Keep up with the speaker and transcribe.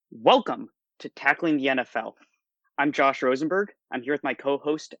Welcome to Tackling the NFL. I'm Josh Rosenberg. I'm here with my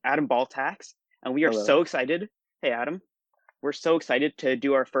co-host Adam Baltax, and we are Hello. so excited. Hey Adam, we're so excited to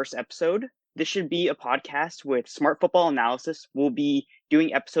do our first episode. This should be a podcast with smart football analysis. We'll be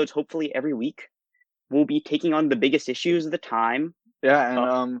doing episodes hopefully every week. We'll be taking on the biggest issues of the time. Yeah, and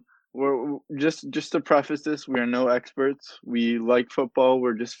Uh, we're just to preface this, we are no experts. We like football,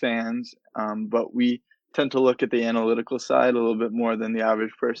 we're just fans. But we tend to look at the analytical side a little bit more than the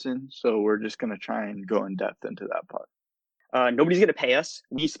average person. So we're just gonna try and go in depth into that part. Nobody's going to pay us.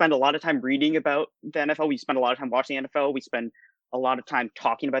 We spend a lot of time reading about the NFL. We spend a lot of time watching the NFL. We spend a lot of time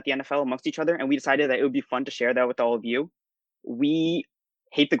talking about the NFL amongst each other. And we decided that it would be fun to share that with all of you. We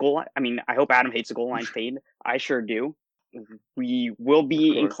hate the goal line. I mean, I hope Adam hates the goal line fade. I sure do. We will Of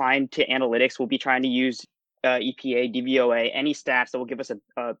be course. inclined to analytics. We'll be trying to use EPA, DVOA, any stats that will give us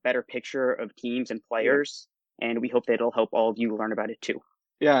a better picture of teams and Yep. players. And we hope that it'll help all of you learn about it too.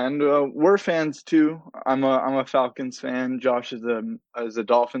 Yeah, and we're fans too. I'm a Falcons fan. Josh is a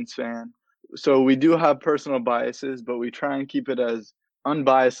Dolphins fan. So we do have personal biases, but we try and keep it as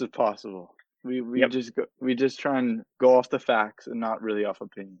unbiased as possible. Yep. We just try and go off the facts and not really off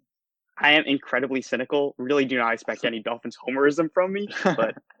opinion. I am incredibly cynical. Really do not expect any Dolphins homerism from me,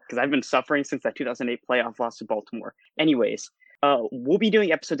 but because I've been suffering since that 2008 playoff loss to Baltimore. Anyways, we'll be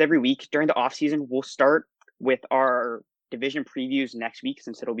doing episodes every week during the off season. We'll start with our division previews next week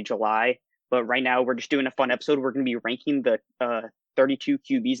since it'll be July. But right now, we're just doing a fun episode. We're going to be ranking the 32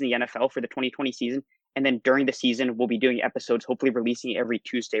 QBs in the NFL for the 2020 season. And then during the season, we'll be doing episodes, hopefully releasing every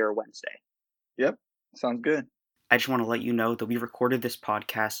Tuesday or Wednesday. Yep, sounds good. I just want to let you know that we recorded this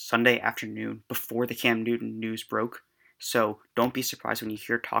podcast Sunday afternoon before the Cam Newton news broke. So don't be surprised when you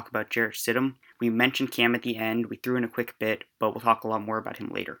hear talk about Jarrett Stidham. We mentioned Cam at the end. We threw in a quick bit, but we'll talk a lot more about him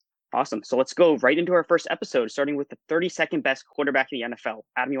later. Awesome. So let's go right into our first episode, starting with the 32nd best quarterback in the NFL.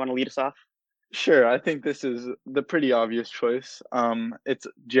 Adam, you want to lead us off? Sure, I think this is the pretty obvious choice. It's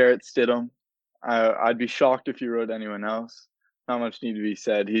Jarrett Stidham. I'd be shocked if you wrote anyone else. Not much need to be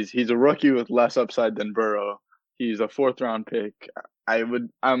said. He's a rookie with less upside than Burrow. He's a fourth round pick.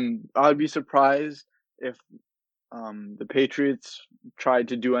 I'd be surprised if the Patriots tried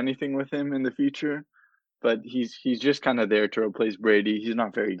to do anything with him in the future. But he's just kind of there to replace Brady. He's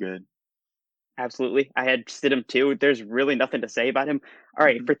not very good. Absolutely. I had Stidham too. There's really nothing to say about him. All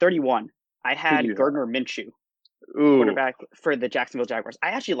right, Hmm. for 31, I Who do had you have? Gardner Minshew, Ooh, quarterback for the Jacksonville Jaguars. I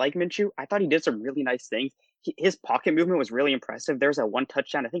actually like Minshew. I thought he did some really nice things. His pocket movement was really impressive. There's a one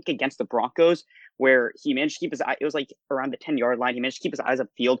touchdown, I think, against the Broncos, where he managed to keep his eye. It was like around the 10-yard line. He managed to keep his eyes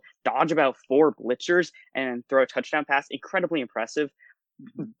upfield, dodge about four blitzers, and throw a touchdown pass. Incredibly impressive.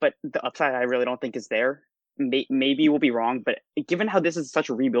 But the upside, I really don't think is there. Maybe we'll be wrong, but given how this is such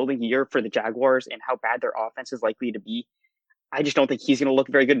a rebuilding year for the Jaguars and how bad their offense is likely to be, I just don't think he's going to look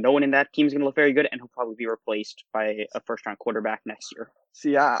very good. No one in that team is going to look very good, and he'll probably be replaced by a first round quarterback next year.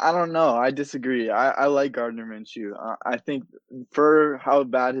 see, I don't know. I disagree. I like Gardner Minshew. I think for how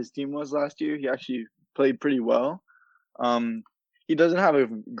bad his team was last year, he actually played pretty well. Um, he doesn't have a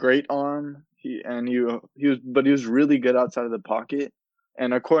great arm. He was really good outside of the pocket.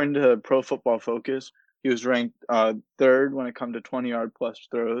 And according to Pro Football Focus, he was ranked third when it come to 20-yard plus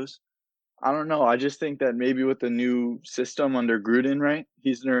throws. I don't know. I just think that maybe with the new system under Gruden, right?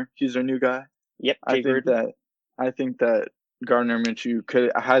 He's their new guy. Yep, I Jay think Gruden. that I think that Gardner Minshew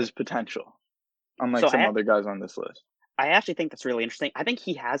has potential, unlike So some other guys on this list. I actually think that's really interesting. I think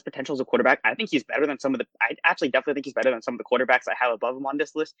he has potential as a quarterback. I think he's better than some of the. I actually definitely think he's better than some of the quarterbacks I have above him on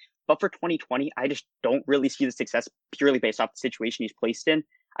this list. But for 2020, I just don't really see the success purely based off the situation he's placed in.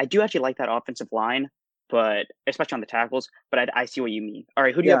 I do actually like that offensive line, but especially on the tackles. But I see what you mean. All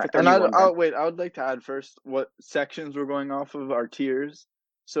right, who do you have Yeah, for and I 31 then? I'll wait. I would like to add first what sections we're going off of our tiers.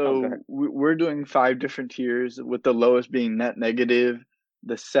 Oh, go ahead. So we're doing five different tiers, with the lowest being net negative,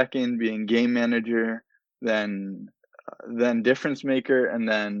 the second being game manager, then difference maker, and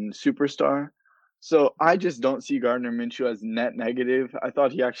then superstar. So I just don't see Gardner Minshew as net negative. I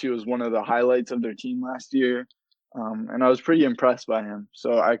thought he actually was one of the highlights of their team last year, and I was pretty impressed by him.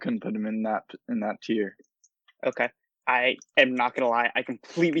 So I couldn't put him in that tier. Okay. I am not gonna lie. I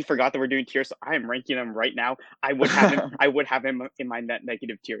completely forgot that we're doing tiers. So I am ranking him right now. I would have him. I would have him in my net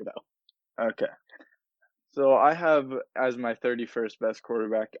negative tier though. Okay. So I have as my 31st best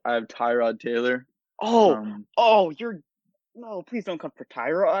quarterback, I have Tyrod Taylor. Oh, Um, you're no. Please don't come for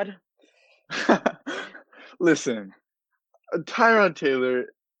Tyrod. listen, Tyrod Taylor,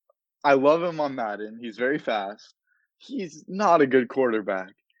 I love him on Madden. He's very fast. He's not a good quarterback.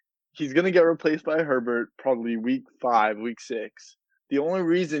 He's going to get replaced by Herbert probably week 5, week 6. The only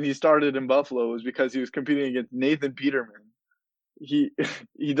reason he started in Buffalo was because he was competing against Nathan Peterman. he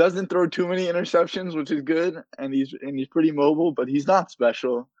he doesn't throw too many interceptions, which is good, and he's pretty mobile, but he's not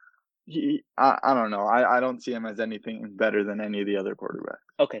special. I don't know. I don't see him as anything better than any of the other quarterbacks.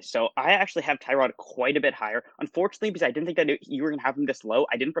 Okay, so I actually have Tyrod quite a bit higher. Unfortunately, because I didn't think that you were going to have him this low,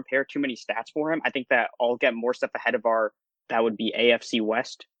 I didn't prepare too many stats for him. I think that I'll get more stuff ahead of that would be AFC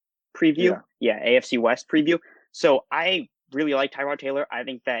West preview. Yeah, Yeah, AFC West preview. So I really like Tyrod Taylor. I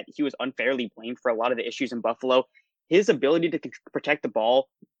think that he was unfairly blamed for a lot of the issues in Buffalo. His ability to protect the ball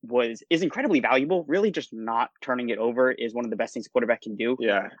is incredibly valuable. Really, just not turning it over is one of the best things a quarterback can do.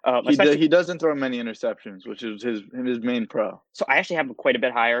 yeah. Especially He doesn't throw many interceptions, which is his main pro. so I actually have him quite a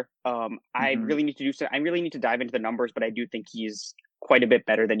bit higher. I Hmm. really need to do so. I really need to dive into the numbers, but I do think he's quite a bit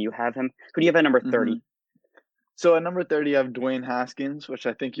better than you have him. Who do you have at number Hmm. 30? So at number 30, I have Dwayne Haskins, which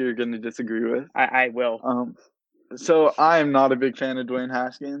I think you're going to disagree with. I will. Um, so I am not a big fan of Dwayne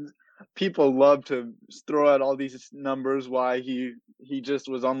Haskins. People love to throw out all these numbers why he just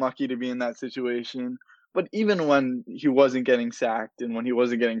was unlucky to be in that situation. But even when he wasn't getting sacked and when he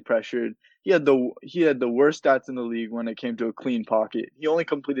wasn't getting pressured, he had the worst stats in the league when it came to a clean pocket. He only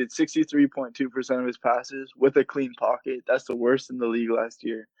completed 63.2% of his passes with a clean pocket. That's the worst in the league last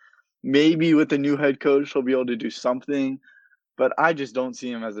year. Maybe with the new head coach he'll be able to do something, but I just don't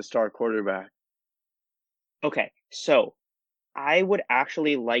see him as a star quarterback. Okay, so I would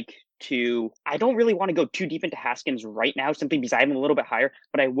actually like to. I don't really want to go too deep into Haskins right now, simply because I have him a little bit higher,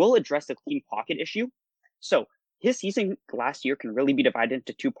 but I will address the clean pocket issue. So his season last year can really be divided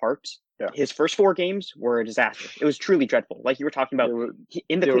into two parts. Yeah, His first four games were a disaster. It was truly dreadful. Like you were talking they about, were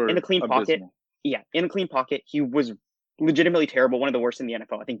in the clean pocket, abysmal. yeah, in a clean pocket, he was legitimately terrible, one of the worst in the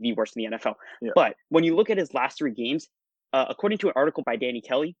NFL. I think the worst in the NFL. Yeah, But when you look at his last three games, according to an article by Danny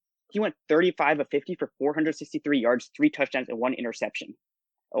Kelly, he went 35 of 50 for 463 yards, three touchdowns, and one interception,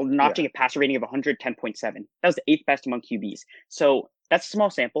 yeah, notching a passer rating of 110.7. That was the eighth best among QBs. So that's a small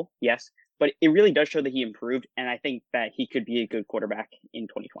sample, yes, but it really does show that he improved, and I think that he could be a good quarterback in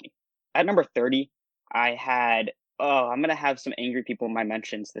 2020. At number 30, I had, oh, I'm going to have some angry people in my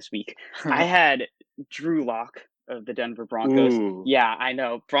mentions this week. I had Drew Lock of the Denver Broncos. Ooh, Yeah, I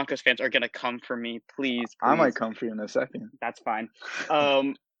know. Broncos fans are going to come for me. Please, I might please. come for you in a second. That's fine.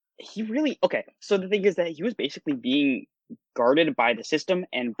 He really okay. So the thing is that he was basically being guarded by the system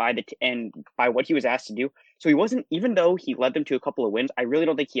and and by what he was asked to do. So he wasn't, even though he led them to a couple of wins. I really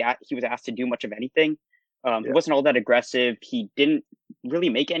don't think he was asked to do much of anything. He Yeah, wasn't all that aggressive. He didn't really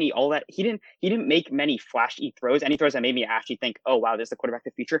make any all that. He didn't make many flashy throws. Any throws that made me actually think, oh wow, this is the quarterback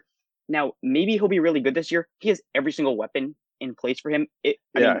of the future. Now maybe he'll be really good this year. He has every single weapon in place for him. I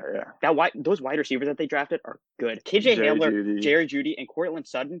yeah, mean, yeah. those wide receivers that they drafted are good. KJ Jerry Hamler, Judy, Jerry Judy, and Cortland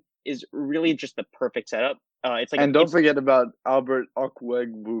Sutton is really just the perfect setup. It's like and don't forget about Albert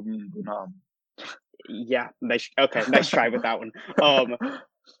Okwuegbunam. yeah, nice. Okay, nice try with that one. Um,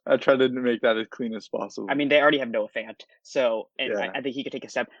 I tried to make that as clean as I possible. mean, they already have Noah Fant, so and Yeah. I think he could take a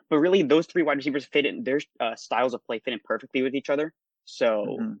step. But really, those three wide receivers fit in. Their styles of play fit in perfectly with each other.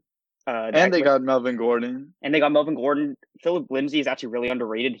 So Hmm. I And they got Melvin Gordon. and they got Melvin Gordon. Philip Lindsay is actually really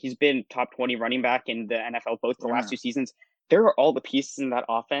underrated. He's been top 20 running back in the NFL both the last Yeah. two seasons. There are all the pieces in that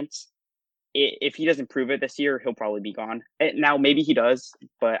offense. If he doesn't prove it this year, he'll probably be gone. Now, maybe he does,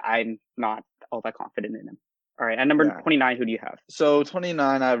 but I'm not all that confident in him. All right, at number Yeah. 29, who do you have? So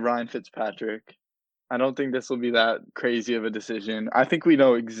 29, I have Ryan Fitzpatrick. I don't think this will be that crazy of a decision. I think we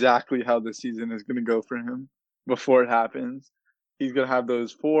know exactly how the season is going to go for him before it happens. He's going to have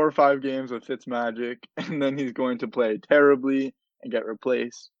those 4 or 5 games of Fitzmagic, and then he's going to play terribly and get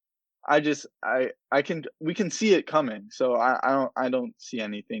replaced. We can see it coming. So I don't see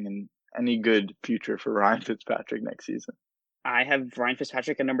anything in any good future for Ryan Fitzpatrick next season. I have Ryan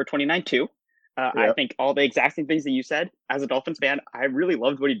Fitzpatrick at number 29 too. I Yep. think all the exact same things that you said. As a Dolphins fan, I really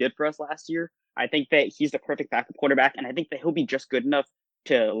loved what he did for us last year. I think that he's the perfect backup quarterback, and I think that he'll be just good enough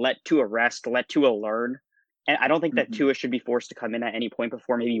to let Tua rest, let Tua learn. And I don't think that Hmm. Tua should be forced to come in at any point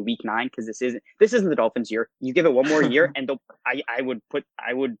before maybe week 9 because this isn't the Dolphins' year. You give it one more year, and I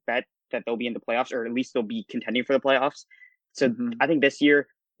would bet that they'll be in the playoffs or at least they'll be contending for the playoffs. So Hmm. I think this year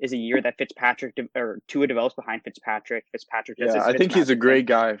is a year that Fitzpatrick or Tua develops behind Fitzpatrick. Fitzpatrick does Yeah, his I think he's a Fitzmagic thing. great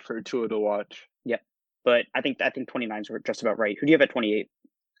guy for Tua to watch. Yep. But I think 29s were just about right. Who do you have at 28?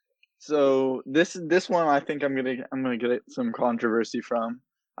 So this one I think I'm gonna get some controversy from.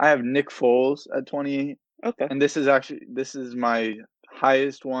 I have Nick Foles at 28, Okay. and this is my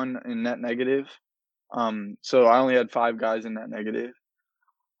highest one in net negative. So I only had 5 guys in net negative.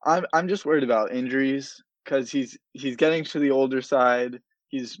 I'm just worried about injuries because he's getting to the older side.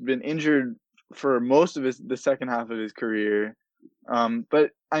 He's been injured for most of the second half of his career.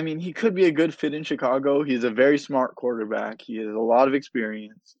 But I mean, he could be a good fit in Chicago. He's a very smart quarterback. He has a lot of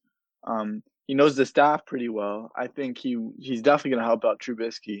experience. He knows the staff pretty well. I think he's definitely going to help out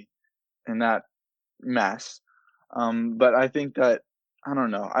Trubisky in that mess. But I think that I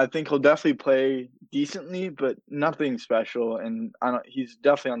don't know. I think he'll definitely play decently, but nothing special. And he's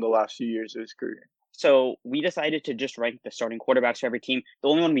definitely on the last few years of his career. So we decided to just rank the starting quarterbacks for every team. The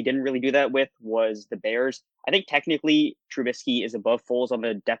only one we didn't really do that with was the Bears. I think technically Trubisky is above Foles on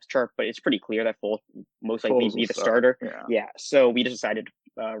the depth chart, but it's pretty clear that Foles most likely Foles will be the start. starter. Yeah. Yeah, so we just decided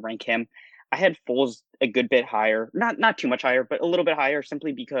to rank him. I had Foles a good bit higher, not too much higher, but a little bit higher,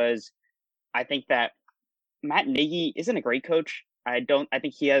 simply because I think that Matt Nagy isn't a great coach. I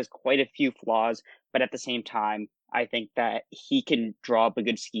think he has quite a few flaws, but at the same time, I think that he can draw up a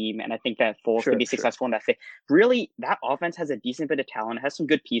good scheme, and I think that Foles could Sure, be sure. successful in that fit. Really, that offense has a decent bit of talent, it has some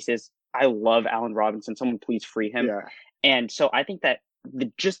good pieces. I love Allen Robinson. Someone please free him. Yeah. And so I think that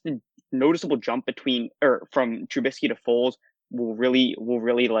the noticeable jump between or from Trubisky to Foles will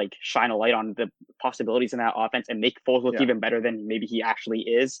really like shine a light on the possibilities in that offense and make Foles look Yeah. even better than maybe he actually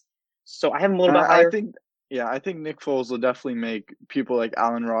is. So I have him a little bit I higher. think, yeah, I think Nick Foles will definitely make people like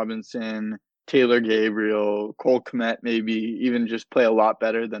Allen Robinson, Taylor Gabriel, Cole Kmet maybe even just play a lot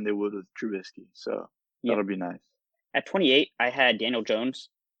better than they would with Trubisky. So Yeah. that'll be nice. At 28, I had Daniel Jones,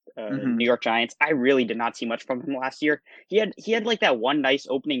 Hmm. New York Giants. I really did not see much from him last year. He had like that one nice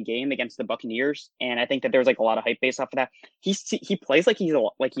opening game against the Buccaneers, and I think that there was like a lot of hype based off of that. He plays like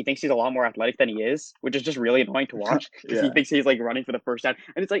like he thinks he's a lot more athletic than he is, which is just really annoying to watch because he Yeah. thinks he's like running for the first down,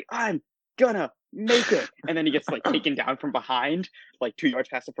 and it's like I'm gonna make it, and then he gets like taken down from behind, like 2 yards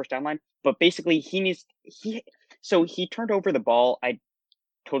past the first down line. But basically, he turned over the ball. I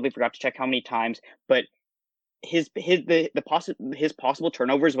totally forgot to check how many times, but his possible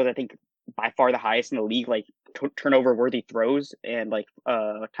turnovers was I think by far the highest in the league, like turnover worthy throws and like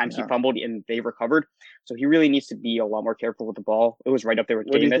times he Yeah. fumbled and they recovered. So he really needs to be a lot more careful with the ball. It was right up there with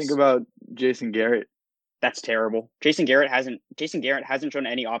What do you think Jameis. about Jason Garrett? That's terrible. Jason Garrett hasn't shown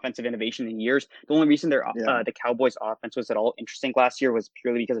any offensive innovation in years. The only reason Yeah. the Cowboys offense was at all interesting last year was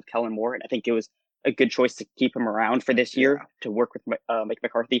purely because of Kellen Moore, and I think it was a good choice to keep him around for this year Yeah. to work with Mike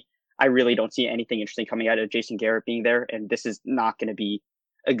McCarthy. I really don't see anything interesting coming out of Jason Garrett being there, and this is not going to be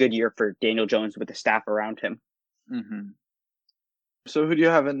a good year for Daniel Jones with the staff around him. Hmm. So who do you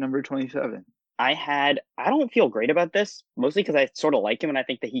have at number 27? I don't feel great about this, mostly because I sort of like him and I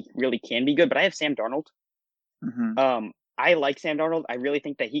think that he really can be good, but I have Sam Darnold. Hmm. I like Sam Darnold. I really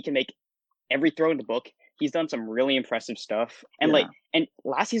think that he can make every throw in the book. He's done some really impressive stuff. Yeah. And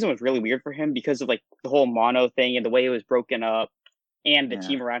last season was really weird for him because of like the whole mono thing and the way it was broken up and the Yeah.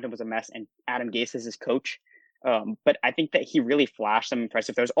 team around him was a mess and Adam Gase is his coach. But I think that he really flashed some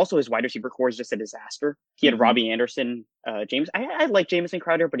impressive throws. Also, his wide receiver core is just a disaster. He had Hmm. Robbie Anderson, James. I like Jamison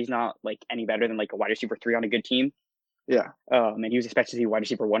Crowder, but he's not like any better than like a wide receiver 3 on a good team. Yeah. And he was expected to be wide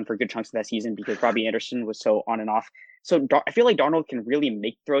receiver 1 for good chunks of that season because Robbie Anderson was so on and off. So I feel like Darnold can really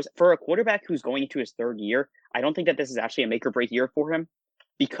make throws for a quarterback who's going into his third year. I don't think that this is actually a make or break year for him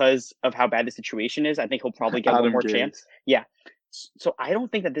because of how bad the situation is. I think he'll probably get one Adam more chance. Gase. Yeah. So I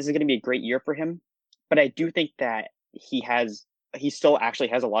don't think that this is going to be a great year for him, but I do think that he still actually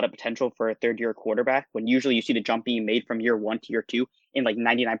has a lot of potential for a third year quarterback when usually you see the jump being made from year 1 to year 2 in like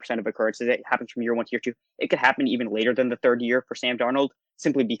 99% of occurrences. It happens from year 1 to year 2. It could happen even later than the third year for Sam Darnold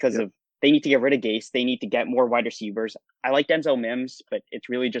simply because Yep. of they need to get rid of Gase. They need to get more wide receivers. I like Denzel Mims, but it's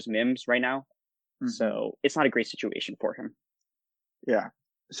really just Mims right now. Hmm. So it's not a great situation for him. Yeah.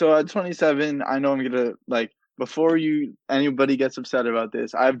 So at 27, I know I'm gonna like before you anybody gets upset about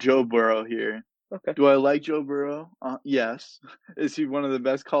this. I have Joe Burrow here. Okay. Do I like Joe Burrow? Yes. Is he one of the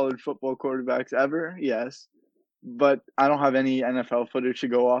best college football quarterbacks ever? Yes. But I don't have any NFL footage to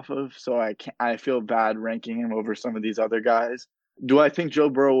go off of, so I feel bad ranking him over some of these other guys. Do I think Joe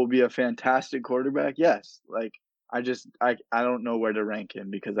Burrow will be a fantastic quarterback? Yes. Like I don't know where to rank him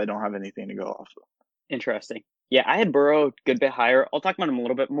because I don't have anything to go off of. Interesting. Yeah, I had Burrow a good bit higher. I'll talk about him a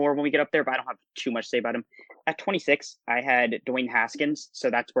little bit more when we get up there, but I don't have too much to say about him. At 26, I had Dwayne Haskins, so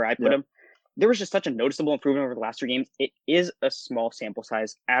that's where I put Yep. him. There was just such a noticeable improvement over the last 3 games. It is a small sample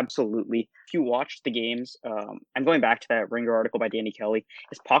size, absolutely. If you watch the games, I'm going back to that Ringer article by Danny Kelly.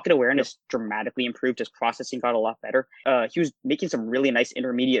 His pocket Yep. awareness dramatically improved. His processing got a lot better. He was making some really nice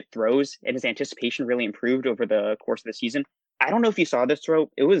intermediate throws, and his anticipation really improved over the course of the season. I don't know if you saw this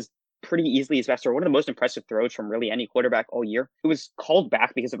throw. It was pretty easily his best throw, one of the most impressive throws from really any quarterback all year. It was called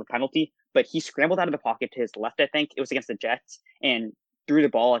back because of a penalty, but he scrambled out of the pocket to his left, I think. It was against the Jets, and threw the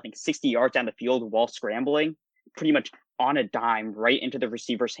ball, I think, 60 yards down the field while scrambling, pretty much on a dime right into the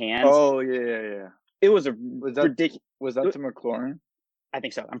receiver's hands. Oh yeah, yeah, yeah. It was a Was that ridiculous. was that to McLaurin? I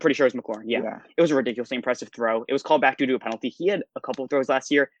think so. I'm pretty sure it was McLaurin. Yeah, Yeah. it was a ridiculously impressive throw. It was called back due to a penalty. He had a couple of throws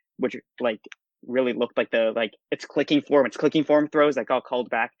last year, which like really looked like it's clicking form throws that got called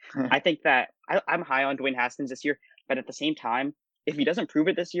back. I think that I'm high on Dwayne Haskins this year, but at the same time, if he doesn't prove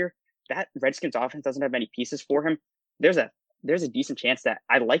it this year, that Redskins offense doesn't have many pieces for him. There's a decent chance that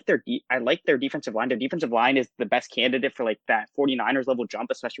I like their defensive line. Their defensive line is the best candidate for like that 49ers level jump,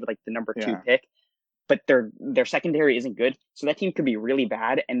 especially with like the number 2 Yeah. pick, but their secondary isn't good. So that team could be really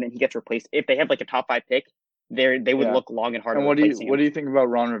bad, and then he gets replaced. If they have like a top 5 pick, they would look long and hard And at replacing what him. do you think about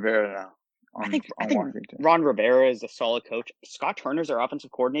Ron Rivera now I on think Washington? Ron Rivera is a solid coach. Scott Turner's our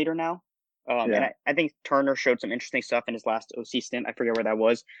offensive coordinator now. And I think Turner showed some interesting stuff in his last OC stint. I forget where that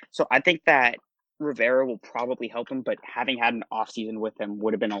was. So I think that Rivera will probably help him, but having had an offseason with him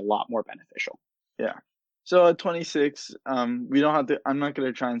would have been a lot more beneficial. Yeah. So at 26, we don't have to. I'm not going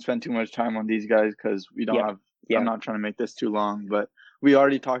to try and spend too much time on these guys because we don't have. Yeah. I'm not trying to make this too long, but we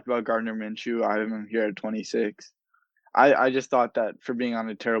already talked about Gardner Minshew. I have him here at 26. I just thought that for being on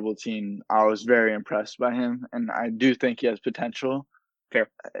a terrible team, I was very impressed by him, and I do think he has potential. Fair.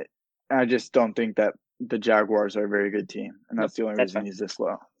 I just don't think that the Jaguars are a very good team, and that's the only reason he's this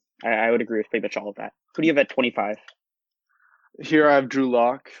low. I would agree with pretty much all of that. Who do you have at 25? Here I have Drew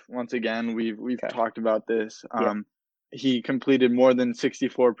Lock. Once again, we've talked about this. He completed more than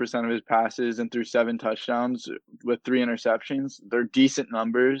 64% of his passes and threw 7 touchdowns with 3 interceptions. They're decent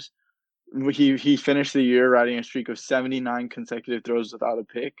numbers. He finished the year riding a streak of 79 consecutive throws without a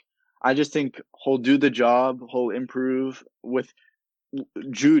pick. I just think he'll do the job. He'll improve with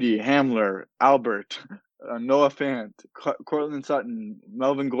Judy, Hamler, Albert, Noah Fant, Cortland Sutton,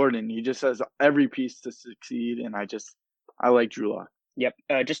 Melvin Gordon. He just has every piece to succeed, and I like Drew Lock. Yep.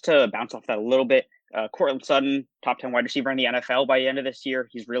 Just to bounce off that a little bit, Cortland Sutton, top 10 wide receiver in the NFL by the end of this year.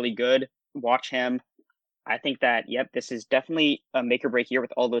 He's really good. Watch him. I think that, this is definitely a make or break year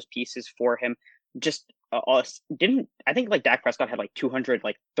with all those pieces for him. Just I think like Dak Prescott had like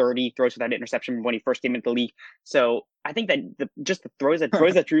 230 throws without interception when he first came into the league. So I think that the throws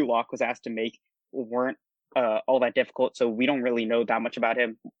that Drew Lock was asked to make weren't all that difficult. So we don't really know that much about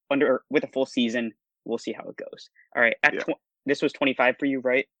him. With a full season, we'll see how it goes. All right, this was 25 for you,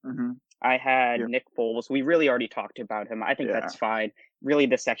 right? Mm-hmm. I had Nick Foles. We really already talked about him. I think that's fine. Really,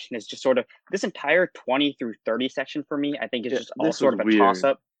 this section is just sort of this entire 20 through 30 section for me. I think is just all sort of a toss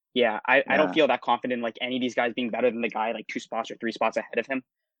up. I don't feel that confident in like any of these guys being better than the guy like 2 spots or 3 spots ahead of him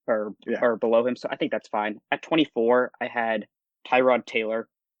or below him. So I think that's fine. At 24, I had Tyrod Taylor.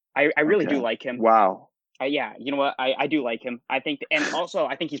 I really do like him. Wow. You know what? I do like him. I think, and also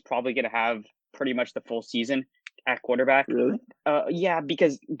I think he's probably going to have pretty much the full season at quarterback. Really?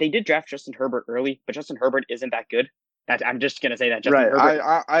 Because they did draft Justin Herbert early, but Justin Herbert isn't that good. I'm just gonna say that Justin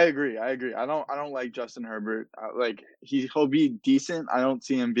Herbert. I agree. I don't like Justin Herbert. He'll be decent. I don't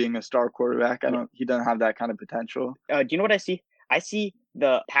see him being a star quarterback. He doesn't have that kind of potential. Do you know what I see? I see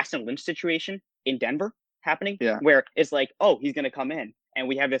the Paxton Lynch situation in Denver happening. Yeah. Where it's like, oh, he's gonna come in, and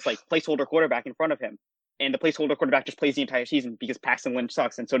we have this like placeholder quarterback in front of him. And the placeholder quarterback just plays the entire season because Paxton Lynch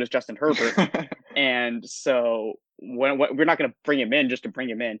sucks, and so does Justin Herbert. And so we're not going to bring him in just to bring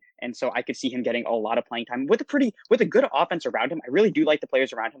him in. And so I could see him getting a lot of playing time with a good offense around him. I really do like the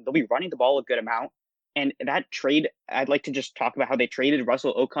players around him. They'll be running the ball a good amount. And that trade, I'd like to just talk about how they traded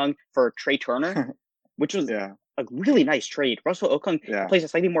Russell Okung for Trey Turner, which was a really nice trade. Russell Okung plays a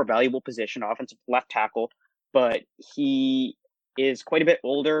slightly more valuable position, offensive left tackle, but he is quite a bit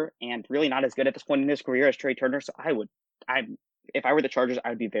older and really not as good at this point in his career as Trey Turner. So if I were the Chargers, I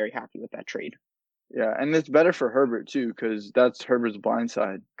would be very happy with that trade. Yeah, and it's better for Herbert too, because that's Herbert's blind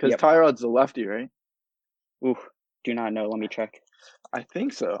side. Because Tyrod's a lefty, right? Ooh, do not know. Let me check. I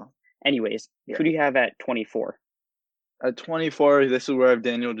think so. Anyways, who do you have at 24? At 24, this is where I have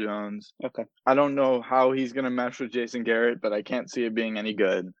Daniel Jones. Okay. I don't know how he's going to mesh with Jason Garrett, but I can't see it being any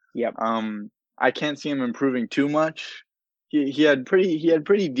good. Yep. I can't see him improving too much. He had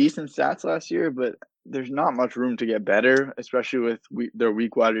pretty decent stats last year, but there's not much room to get better, especially with their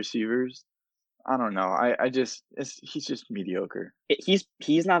weak wide receivers. I don't know. He's just mediocre.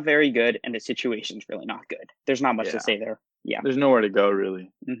 He's not very good, and the situation's really not good. There's not much to say there. Yeah. There's nowhere to go,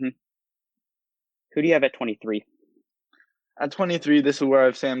 really. Mm-hmm. Who do you have at 23? At 23, this is where I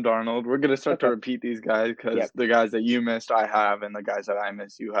have Sam Darnold. We're going to start to repeat these guys because the guys that you missed, I have, and the guys that I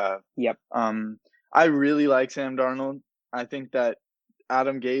missed, you have. Yep. I really like Sam Darnold. I think that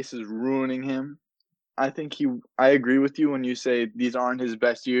Adam Gase is ruining him. I agree with you when you say these aren't his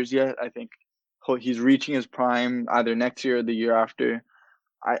best years yet. I think he's reaching his prime either next year or the year after.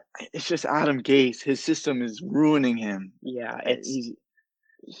 It's just Adam Gase. His system is ruining him. Yeah,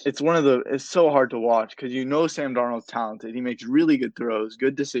 it's so hard to watch because Sam Darnold's talented. He makes really good throws,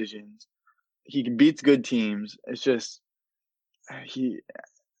 good decisions. He beats good teams. It's just he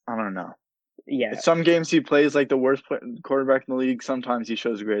I don't know. Yeah. Some games he plays like the worst quarterback in the league. Sometimes he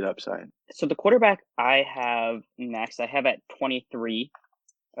shows great upside. So the quarterback I have next, I have at 23.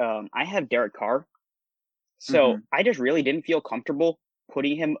 I have Derek Carr. So Hmm. I just really didn't feel comfortable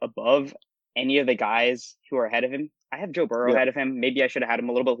putting him above any of the guys who are ahead of him. I have Joe Burrow Yep. ahead of him. Maybe I should have had him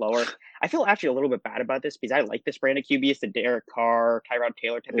a little bit lower. I feel actually a little bit bad about this because I like this brand of QBs, the Derek Carr, Tyrod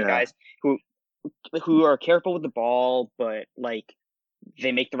Taylor type of Yeah. guys who are careful with the ball, but like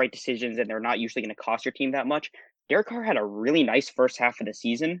they make the right decisions and they're not usually going to cost your team that much. Derek Carr had a really nice first half of the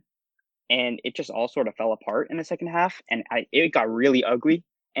season, and it just all sort of fell apart in the second half, and it got really ugly.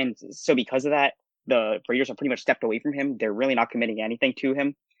 And so because of that, the Raiders have pretty much stepped away from him. They're really not committing anything to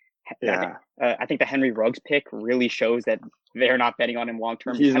him. Yeah. I think the Henry Ruggs pick really shows that they're not betting on him long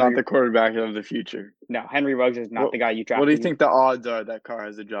term. He's not the quarterback of the future. No, Henry Ruggs is not What the guy you What do you drafted. think the odds are that Carr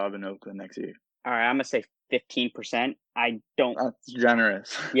has a job in Oakland next year? All right, I'm gonna say 15%. I don't. That's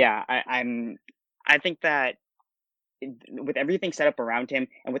generous. Yeah, I think that with everything set up around him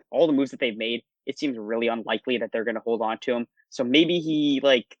and with all the moves that they've made, it seems really unlikely that they're going to hold on to him. So maybe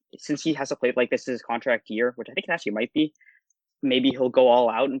since he has to play like this is his contract year, which I think it actually might be, maybe he'll go all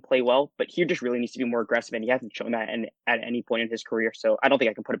out and play well. But he just really needs to be more aggressive, and he hasn't shown that at any point in his career. So I don't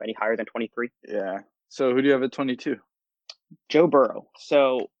think I can put him any higher than 23. Yeah. So who do you have at 22? Joe Burrow.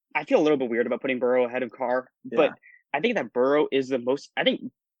 So I feel a little bit weird about putting Burrow ahead of Carr, but Yeah. I think that Burrow is the most. I think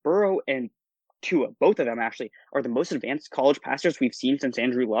Burrow and Tua, both of them actually, are the most advanced college passers we've seen since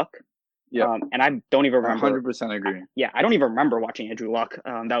Andrew Luck. Yep. And I don't even remember. 100% agree. I don't even remember watching Andrew Luck.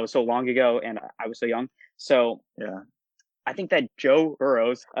 That was so long ago, and I was so young. So Yeah. I think that Joe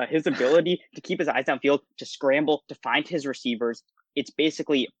Burrow's his ability to keep his eyes downfield, to scramble, to find his receivers, it's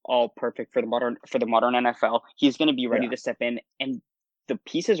basically all perfect for the modern NFL. He's going to be ready Yeah. to step in, and the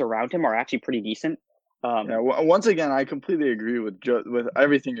pieces around him are actually pretty decent. Yeah. Once again, I completely agree with with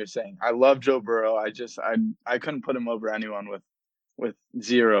everything you're saying. I love Joe Burrow. I couldn't put him over anyone with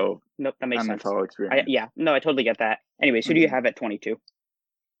zero Nope, that makes sense. NFL experience. I totally get that. Anyways, who do you Hmm. have at 22?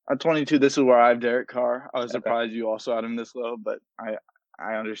 At 22, this is where I have Derek Carr. I was Okay. surprised you also had him this low, but I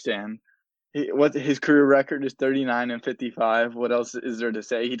understand. What his career record is 39-55. What else is there to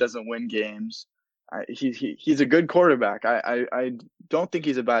say? He doesn't win games. He's a good quarterback. I don't think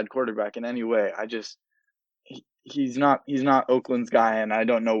he's a bad quarterback in any way. He's not Oakland's guy, and I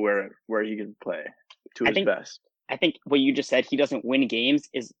don't know where he can play to I his think best. I think what you just said, he doesn't win games,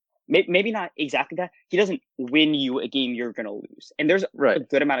 is maybe not exactly that. He doesn't win you a game you're going to lose. And there's a Right.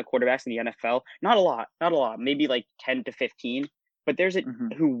 good amount of quarterbacks in the NFL. Not a lot, maybe like 10 to 15. But there's a Hmm.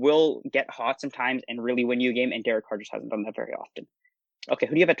 who will get hot sometimes and really win you a game. And Derek Carr just hasn't done that very often. Okay,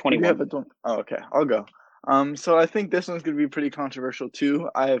 who do you have at Who do you 21? have at Oh, okay, I'll go. So I think this one's gonna be pretty controversial too.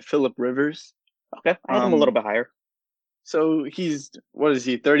 I have Philip Rivers. Okay, I had him a little Um, bit higher. So what is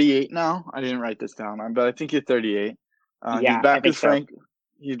he, 38 now? I didn't write this down, but I think he's 38. He's Yeah, I back think with so. Frank.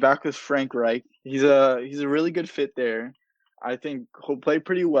 He's back with Frank Reich. He's a really good fit there. I think he'll play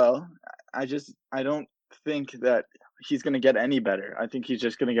pretty well. I don't think that he's going to get any better. I think he's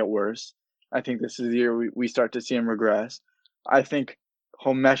just going to get worse. I think this is the year we start to see him regress. I think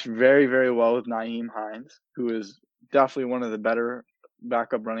he'll mesh very, very well with Nyheim Hines, who is definitely one of the better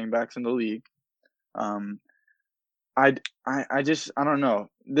backup running backs in the league. Um, I don't know.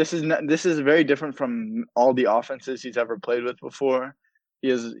 This is very different from all the offenses he's ever played with before. He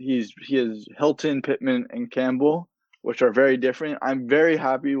has Hilton, Pittman, and Campbell, which are very different. I'm very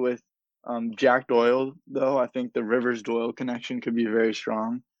happy with Jack Doyle though. I think the Rivers Doyle connection could be very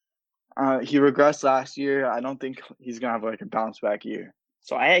strong. He regressed last year. I don't think he's gonna have like a bounce back year.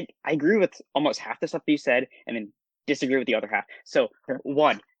 So I agree with almost half the stuff that you said, and then disagree with the other half. So Okay.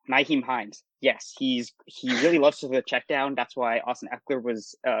 one, Nyheim Hines. Yes, he really loves to the check down. That's why Austin Eckler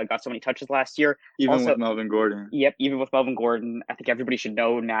was got so many touches last year. Even Also, with Melvin Gordon. yep, even with Melvin Gordon, I think everybody should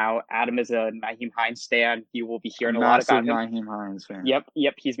know now. Adam is a Nyheim Hines stan. You will be A hearing a lot massive about him. Nyheim Hines fan. Yep.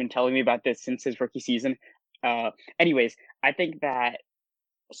 He's been telling me about this since his rookie season. Anyways, I think that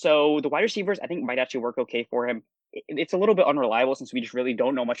so the wide receivers I think might actually work okay for him. It's a little bit unreliable since we just really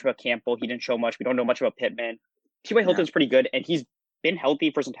don't know much about Campbell. He didn't show much. We don't know much about Pittman. T.Y. Yeah. Hilton's pretty good, and he's been healthy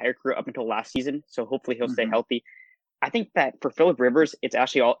for his entire career up until last season. So hopefully he'll stay Mhm. healthy. I think that for Philip Rivers, it's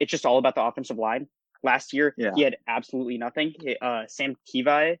just all about the offensive line. Last year, Yeah. he had absolutely nothing. Sam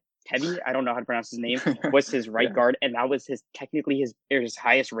Tevi, I don't know how to pronounce his name, was his right Yeah. guard, and that was technically his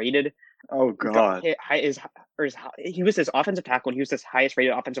highest rated. Oh God. He was his offensive tackle, and he was his highest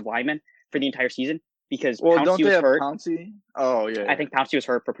rated offensive lineman for the entire season. because Well, don't Pouncey they was have hurt. Pouncey? Oh, yeah, I yeah. think Pouncey was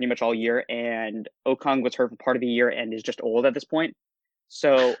hurt for pretty much all year, and Okung was hurt for part of the year and is just old at this point.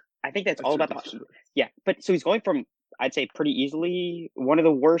 So I think that's all That's about ridiculous. yeah. But so he's going from, I'd say, pretty easily one of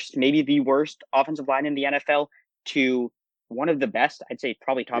the worst, maybe the worst offensive line in the NFL to one of the best. I'd say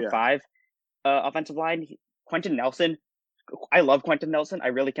probably top Yeah, five offensive line. Quentin Nelson, I love Quentin Nelson. I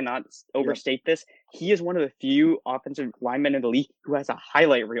really cannot yeah, overstate this. He is one of the few offensive linemen in the league who has a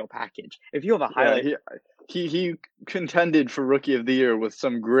highlight reel package. If you have a yeah. highlight, He contended for Rookie of the Year with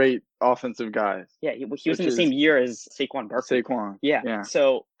some great offensive guys, yeah, he was in which the same is year as Saquon Barkley. Saquon. Yeah. Yeah,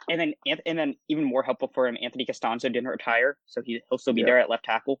 So and then even more helpful for him, Anthony Costanzo didn't retire, so he'll still be yeah. there at left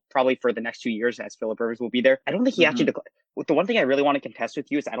tackle probably for the next 2 years as Philip Rivers will be there. I don't think he actually. Hmm. The one thing I really want to contest with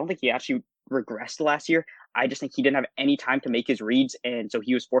you is I don't think he actually regressed last year. I just think he didn't have any time to make his reads, and so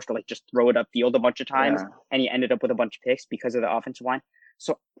he was forced to like just throw it upfield a bunch of times, Yeah, and he ended up with a bunch of picks because of the offensive line.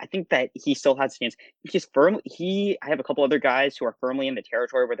 So I think that he still has a chance. He's firmly. I have a couple other guys who are firmly in the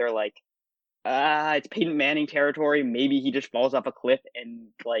territory where they're like, it's Peyton Manning territory. Maybe he just falls off a cliff and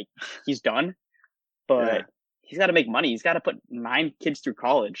like he's done. yeah, But he's got to make money. He's got to put 9 kids through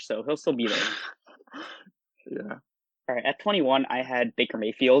college, so he'll still be there. yeah. All right, at 21, I had Baker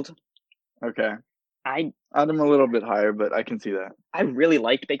Mayfield. Okay. I I had him a little bit higher, but I can see that. I really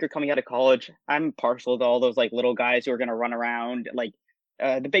liked Baker coming out of college. I'm partial to all those like little guys who are gonna run around like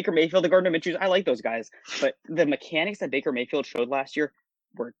the Baker Mayfield, the Gardner Minshews. I like those guys, but the mechanics that Baker Mayfield showed last year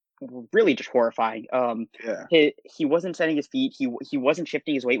were really just horrifying. Yeah, He wasn't setting his feet. He wasn't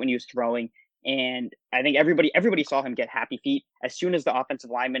shifting his weight when he was throwing. And I think everybody saw him get happy feet. As soon as the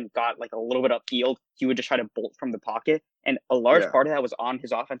offensive lineman got like a little bit upfield, he would just try to bolt from the pocket. And a large yeah. part of that was on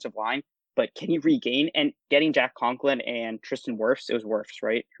his offensive line. But can he regain? And getting Jack Conklin and Tristan Wirfs, it was Wirfs,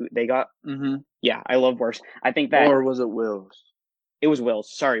 right? Who they got? Hmm. Yeah, I love Wirfs. I think that Or was it Wills? it was Wills.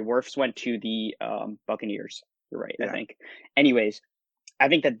 Sorry, Wirfs went to the Buccaneers. You're right, I Yeah, think. Anyways, I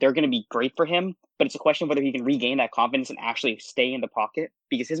think that they're going to be great for him, but it's a question of whether he can regain that confidence and actually stay in the pocket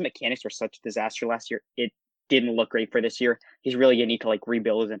because his mechanics were such a disaster last year. It didn't look great for this year. He's really going to need to like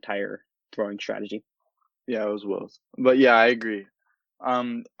rebuild his entire throwing strategy. yeah. It was Wills. But yeah, I agree.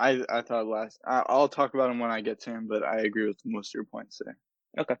 I thought I'll talk about him when I get to him, but I agree with most of your points there.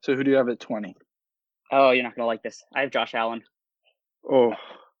 Okay. So who do you have at 20? Oh, you're not going to like this. I have Josh Allen. Oh,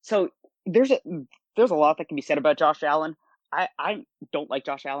 So there's a lot that can be said about Josh Allen. I don't like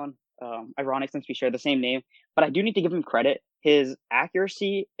Josh Allen. Ironic since we share the same name, but I do need to give him credit. His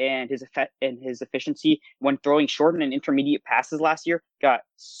accuracy and his effect and his efficiency when throwing short and intermediate passes last year got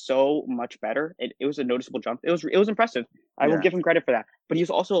so much better. It was a noticeable jump. It was impressive. I will yeah. give him credit for that. But he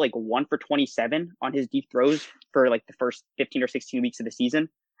was also like 1 for 27 on his deep throws for like the first 15 or 16 weeks of the season.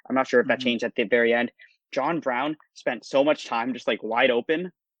 I'm not sure if that Hmm. changed at the very end. John Brown spent so much time just like wide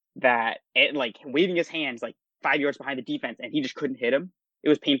open that it like waving his hands like 5 yards behind the defense and he just couldn't hit him. It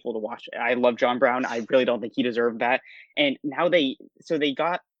was painful to watch. I love John Brown. I really don't think he deserved that. And now they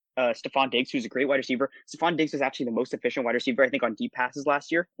got Stephon Diggs, who's a great wide receiver. Stephon Diggs was actually the most efficient wide receiver, I think, on deep passes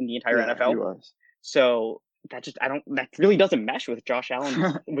last year in the entire Yeah, he NFL. was. So that really doesn't mesh with Josh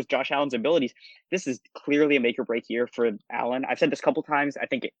Allen's abilities. This is clearly a make or break year for Allen. I've said this a couple times. I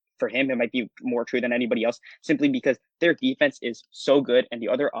think for him it might be more true than anybody else, simply because their defense is so good and the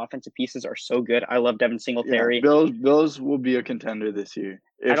other offensive pieces are so good. I love Devin Yeah, Singletary. Bills will be a contender this year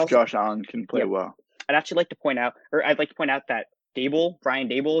I'd if also Josh Allen can play yeah, well. I'd like to point out that Brian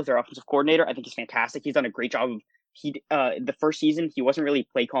Dable is their offensive coordinator. I think he's fantastic. He's done a great job of the first season he wasn't really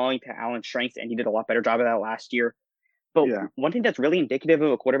play calling to Allen's strengths, and he did a lot better job of that last year. But Yeah. one thing that's really indicative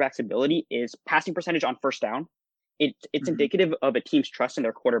of a quarterback's ability is passing percentage on first down. It's Hmm. indicative of a team's trust in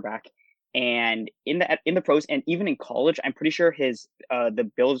their quarterback. And in the pros and even in college, I'm pretty sure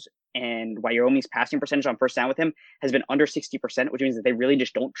the Bills and Wyoming's passing percentage on first down with him has been under 60%, which means that they really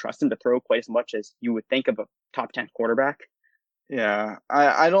just don't trust him to throw quite as much as you would think of a top 10 quarterback. Yeah,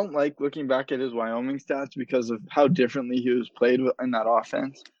 I don't like looking back at his Wyoming stats because of how differently he was played in that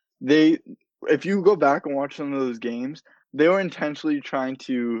offense. If you go back and watch some of those games, they were intentionally trying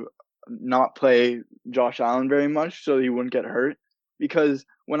to not play Josh Allen very much so he wouldn't get hurt. Because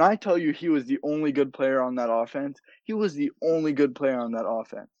when I tell you he was the only good player on that offense, he was the only good player on that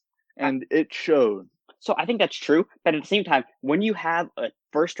offense, and it showed. So I think that's true. But at the same time, when you have a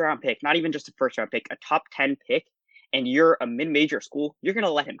first round pick, not even just a first round pick, a top 10 pick, and you're a mid major school, you're going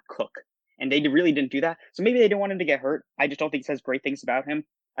to let him cook. And they really didn't do that. So maybe they didn't want him to get hurt. I just don't think it says great things about him.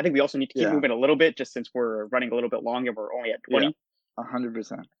 I think we also need to keep Yeah, moving a little bit just since we're running a little bit long and we're only at 20. yeah,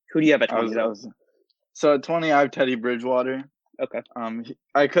 100%. Who do you have at I 20 was, I though? was So at 20, I have Teddy Bridgewater. Okay.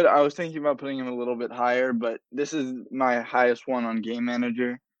 I was thinking about putting him a little bit higher, but this is my highest one on Game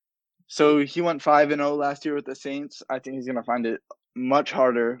Manager. So he went 5-0 last year with the Saints. I think he's going to find it much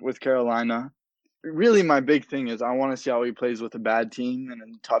harder with Carolina. Really, my big thing is I want to see how he plays with a bad team and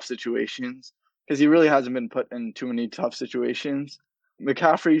in tough situations because he really hasn't been put in too many tough situations.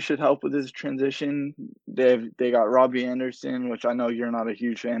 McCaffrey should help with his transition. They got Robbie Anderson, which I know you're not a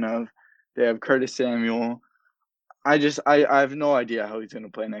huge fan of. They have Curtis Samuel. I have no idea how he's going to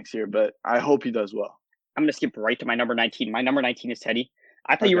play next year, but I hope he does well. I'm going to skip right to my number 19. My number 19 is Teddy.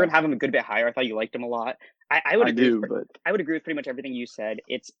 I thought you were Okay, going to have him a good bit higher. I thought you liked him a lot. I would I agree do, with but I would agree with pretty much everything you said.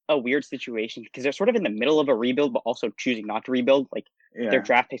 It's a weird situation because they're sort of in the middle of a rebuild, but also choosing not to rebuild. Like their yeah.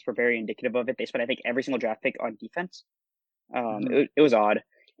 draft picks were very indicative of it. They spent, I think, every single draft pick on defense. Mhm. It was odd.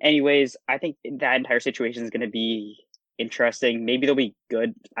 Anyways, I think that entire situation is going to be interesting. Maybe they'll be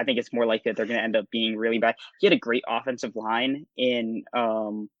good. I think it's more likely that they're going to end up being really bad. He had a great offensive line in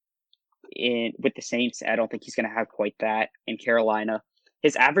with the Saints. I don't think he's going to have quite that in Carolina.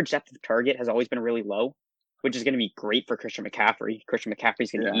 His average depth of target has always been really low, which is going to be great for Christian McCaffrey. Christian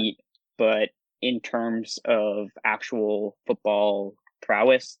McCaffrey's going to Yeah, eat, but in terms of actual football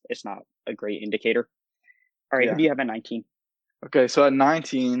prowess, it's not a great indicator. All right, who yeah. do you have at 19? Okay, so at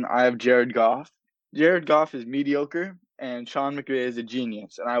 19, I have Jared Goff. Jared Goff is mediocre, and Sean McVay is a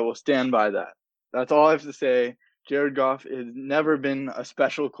genius, and I will stand by that. That's all I have to say. Jared Goff has never been a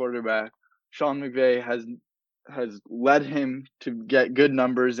special quarterback. Sean McVay has led him to get good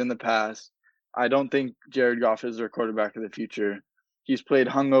numbers in the past. I don't think Jared Goff is their quarterback of the future. He's played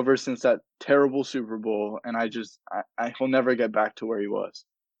hungover since that terrible Super Bowl, and he'll never get back to where he was.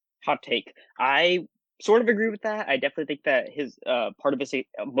 Hot take. I sort of agree with that. I definitely think that his part of his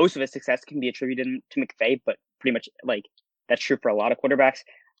most of his success can be attributed to McVay, but pretty much like that's true for a lot of quarterbacks.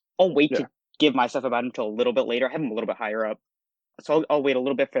 I'll wait Yeah, to give myself about him until a little bit later. I have him a little bit higher up, so I'll wait a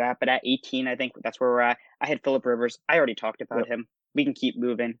little bit for that. But at 18, I think that's where we're at. I had Philip Rivers. I already talked yeah, about him. We can keep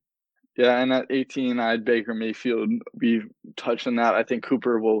moving. yeah. And at 18, I had Baker Mayfield. We touched on that. I think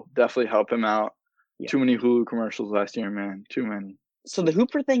Cooper will definitely help him out. Yeah. Too many Hulu commercials last year, man. Too many. So the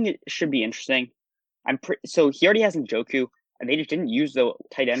Hooper thing should be interesting. So he already has Njoku, and they just didn't use the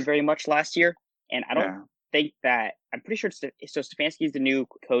tight end very much last year. And I don't Yeah. think that I'm pretty sure so Stefanski's the new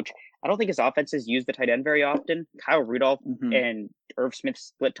coach. I don't think his offenses use the tight end very often. Kyle Rudolph Hmm. and Irv Smith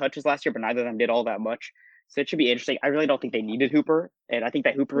split touches last year, but neither of them did all that much. So it should be interesting. I really don't think they needed Hooper, and I think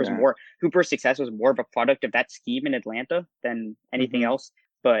that Yeah. Hooper's success was more of a product of that scheme in Atlanta than anything Hmm. else.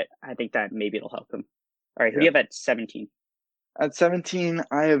 But I think that maybe it'll help him. All right, who do Yeah. you have at 17? At 17,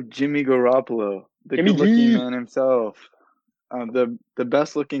 I have Jimmy Garoppolo, the Jimmy good-looking G. man himself, the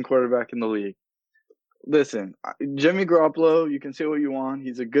best-looking quarterback in the league. Listen, Jimmy Garoppolo, you can say what you want.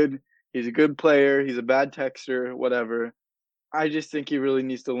 He's a good player. He's a bad texter, whatever. I just think he really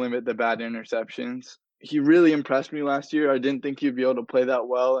needs to limit the bad interceptions. He really impressed me last year. I didn't think he'd be able to play that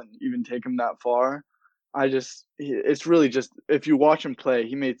well and even take him that far. It's really just, if you watch him play,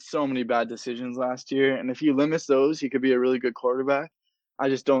 he made so many bad decisions last year. And if he limits those, he could be a really good quarterback. I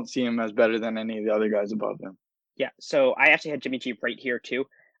just don't see him as better than any of the other guys above him. Yeah, so I actually had Jimmy G right here too,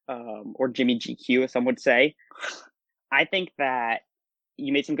 or Jimmy GQ, as some would say. I think that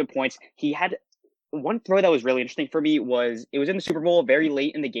you made some good points. He had one throw that was really interesting for me was it was in the Super Bowl very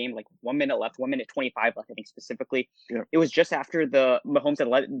late in the game, like 1 minute left, 1 minute 25 left, I think specifically. Yep. It was just after the Mahomes had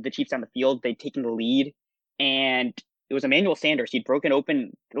let the Chiefs down the field, they'd taken the lead, and it was Emmanuel Sanders. He'd broken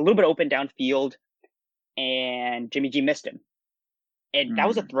open a little bit open downfield, and Jimmy G missed him. And that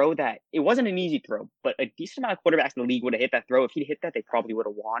was a Mm, throw that it wasn't an easy throw, but a decent amount of quarterbacks in the league would have hit that throw. If he'd hit that, they probably would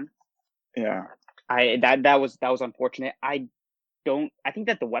have won. yeah. That was unfortunate. I think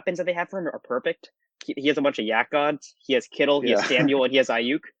that the weapons that they have for him are perfect. He has a bunch of yak gods. He has Kittle, he has Yeah. Samuel, and he has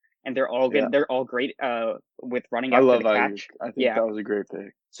Ayuk, and they're all good. Yeah. They're all great with running I after love the Ayuk. catch. I think Yeah. that was a great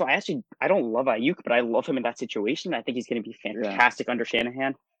pick. So I don't love Ayuk, but I love him in that situation. I think he's going to be Yeah. fantastic under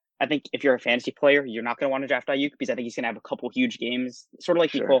Shanahan. I think if you're a fantasy player, you're not going to want to draft Ayuk because I think he's going to have a couple huge games, sort of like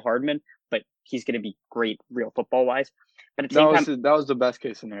Sure. Nicole Hardman, but he's going to be great real football wise. But at the same time, That was the best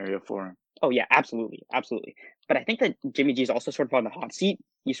case scenario for him. oh yeah, absolutely, absolutely. But I think that Jimmy G is also sort of on the hot seat.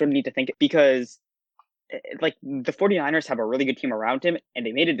 You sort of need to think because like the 49ers have a really good team around him and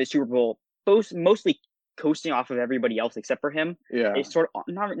they made it to the Super Bowl mostly coasting off of everybody else except for him. Yeah. It's sort of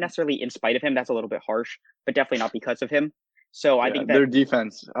not necessarily in spite of him, that's a little bit harsh, but definitely not because of him. So I Yeah. think that Their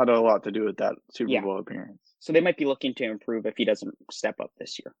defense had a lot to do with that Super yeah. Bowl appearance. So they might be looking to improve if he doesn't step up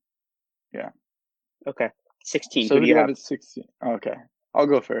this year. Yeah. Okay. 16. So Who do you have? at 16? Okay. I'll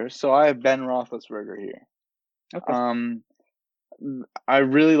go first. So I have Ben Roethlisberger here. Okay. I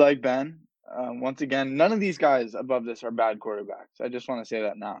really like Ben. once again, none of these guys above this are bad quarterbacks. I just want to say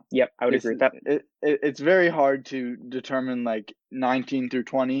that now. Yep, I would This agree with that. it's very hard to determine like 19 through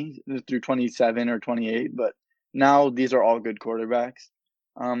 20 through 27 or 28, but now these are all good quarterbacks.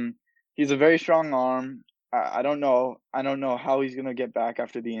 He's a very strong arm. I don't know. I don't know how he's gonna get back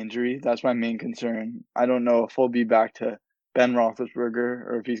after the injury. That's my main concern. I don't know if he'll be back to Ben Roethlisberger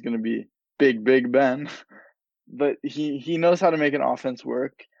or if he's gonna be Big Ben. But he knows how to make an offense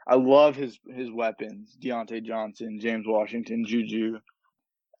work. I love his weapons: Deontay Johnson, James Washington, Juju.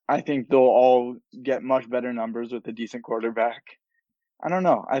 I think they'll all get much better numbers with a decent quarterback. I don't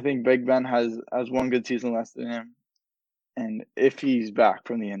know. I think Big Ben has one good season less than him, and if he's back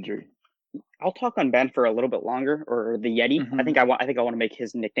from the injury. I'll talk on Ben for a little bit longer, or the Yeti. Mm-hmm. I think I want to make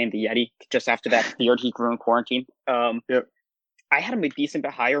his nickname the Yeti just after that year he grew in quarantine. Yep. I had him a decent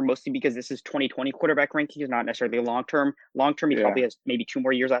bit higher, mostly because this is 2020 quarterback rankings, not necessarily long term. Long term, he probably has maybe 2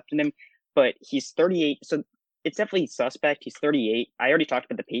 more years after him, but he's 38, so it's definitely suspect. He's 38. I already talked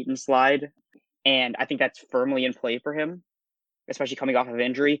about the Peyton slide, and I think that's firmly in play for him, especially coming off of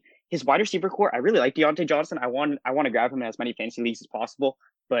injury. His wide receiver core, I really like Deontay Johnson. I want to grab him in as many fantasy leagues as possible,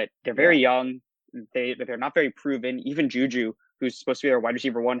 but they're very young. They're not very proven. Even Juju, who's supposed to be our wide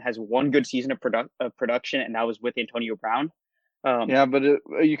receiver one, has one good season of production, and that was with Antonio Brown. But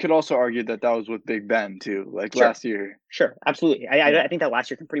you could also argue that was with Big Ben too, like sure, last year. Sure, absolutely. I think that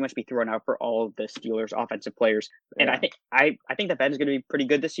last year can pretty much be thrown out for all of the Steelers' offensive players, and I think that Ben is going to be pretty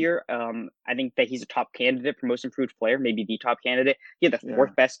good this year. I think that he's a top candidate for most improved player, maybe the top candidate. He had the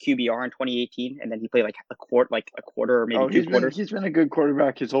 4th best QBR in 2018, and then he played like a quarter, or maybe 2 quarters. He's been a good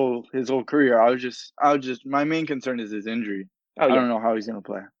quarterback his whole career. I was just my main concern is his injury. I don't know how he's going to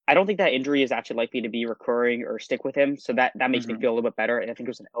play. I don't think that injury is actually likely to be recurring or stick with him, so that makes me feel a little bit better. I think it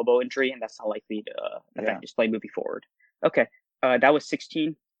was an elbow injury, and that's not likely to affect his play moving forward. Okay, that was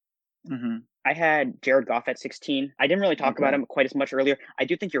 16. I had Jared Goff at 16. I didn't really talk about him quite as much earlier. I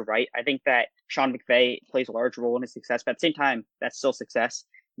do think you're right. I think that Sean McVay plays a large role in his success, but at the same time, that's still success.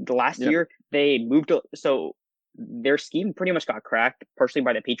 The last year, they moved so their scheme pretty much got cracked, partially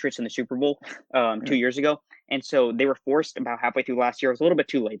by the Patriots in the Super Bowl 2 years ago. And so they were forced about halfway through last year. It was a little bit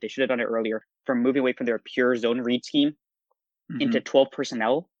too late. They should have done it earlier, from moving away from their pure zone read scheme into 12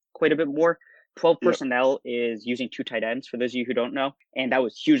 personnel quite a bit more. 12 personnel is using 2 tight ends, for those of you who don't know. And that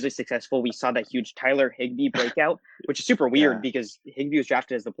was hugely successful. We saw that huge Tyler Higbee breakout, which is super weird because Higbee was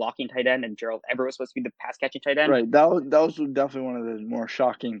drafted as the blocking tight end and Gerald Everett was supposed to be the pass catching tight end. Right. That was definitely one of the more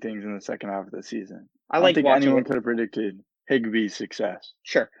shocking things in the second half of the season. I don't think anyone could have predicted Higbee's success.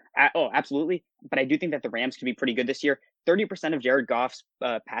 Sure. Absolutely. But I do think that the Rams could be pretty good this year. 30% of Jared Goff's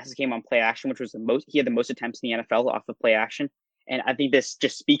passes came on play action, which was he had the most attempts in the NFL off of play action. And I think this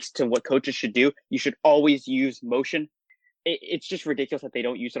just speaks to what coaches should do. You should always use motion. It's just ridiculous that they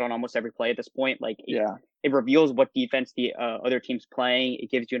don't use it on almost every play at this point. Like, it reveals what defense the other team's playing. It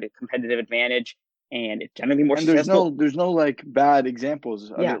gives you a competitive advantage, and it's generally more successful. There's no like bad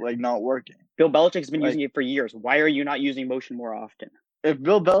examples of it like not working. Bill Belichick's been using it for years. Why are you not using motion more often? If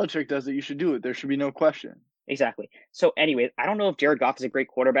Bill Belichick does it, you should do it. There should be no question. Exactly. So anyway, I don't know if Jared Goff is a great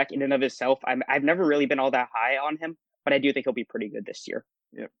quarterback in and of himself. I've never really been all that high on him, but I do think he'll be pretty good this year.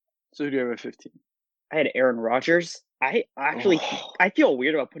 Yep. So who do you have at 15? I had Aaron Rodgers. I feel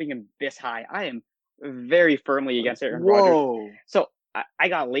weird about putting him this high. I am very firmly against Aaron Rodgers. So I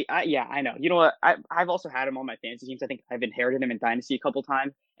got late. I know. You know what? I've also had him on my fantasy teams. I think I've inherited him in Dynasty a couple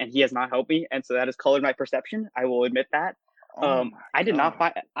times, and he has not helped me. And so that has colored my perception. I will admit that. I did not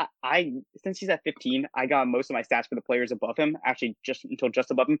find since he's at 15, I got most of my stats for the players above him, actually just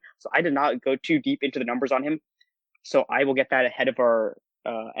above him. So I did not go too deep into the numbers on him. So I will get that ahead of our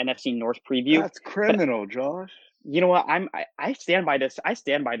NFC North preview. That's criminal, Josh. You know what? I stand by this.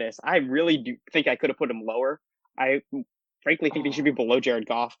 I really do think I could have put him lower. I frankly think he should be below Jared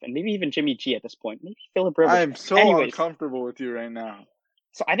Goff and maybe even Jimmy G at this point. Maybe Philip Rivers. I am so uncomfortable with you right now.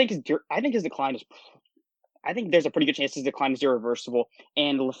 So I think his decline is. I think there's a pretty good chance his decline is irreversible.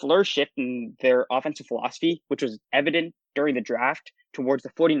 And LaFleur's shift in their offensive philosophy, which was evident during the draft, towards the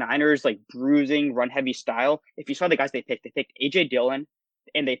 49ers, like bruising, run-heavy style. If you saw the guys they picked A.J. Dillon,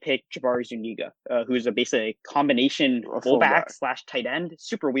 and they picked Jabari Zuniga, who's basically a combination fullback / tight end.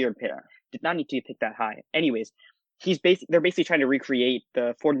 Super weird pick. Did not need to pick that high. Anyways, they're basically trying to recreate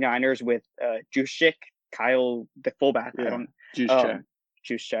the 49ers with Juszczyk, Kyle, the fullback.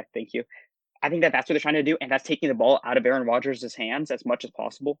 Juszczyk, thank you. I think that's what they're trying to do, and that's taking the ball out of Aaron Rodgers' hands as much as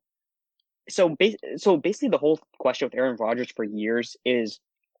possible. So basically, the whole question with Aaron Rodgers for years is,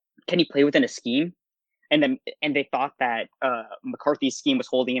 can he play within a scheme? And they thought that McCarthy's scheme was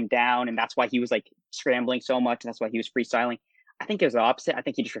holding him down, and that's why he was like scrambling so much, and that's why he was freestyling. I think it was the opposite. I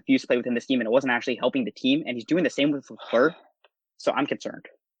think he just refused to play within this team, and it wasn't actually helping the team. And he's doing the same with LeFleur, so I'm concerned.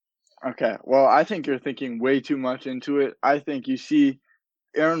 Okay, well, I think you're thinking way too much into it. I think you see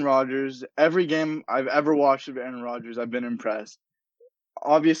Aaron Rodgers, every game I've ever watched of Aaron Rodgers, I've been impressed.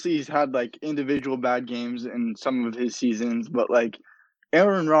 Obviously, he's had like individual bad games in some of his seasons, but like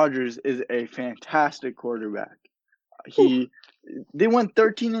Aaron Rodgers is a fantastic quarterback. Whew. He They went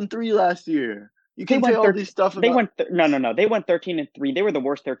 13-3 last year. You They can say went all 13. these stuff They about went no. They went 13-3. They were the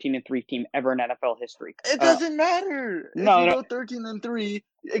worst 13-3 team ever in NFL history. it doesn't matter. If No, you no. go 13-3,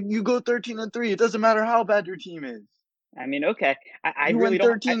 you go 13-3. It doesn't matter how bad your team is. I mean, okay. I You really win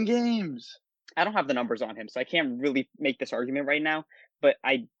don't. 13 games. I don't have the numbers on him, so I can't really make this argument right now. But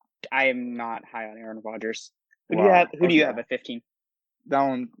I am not high on Aaron Rodgers. Who do you have? Wow. Who do you Okay. have at 15? That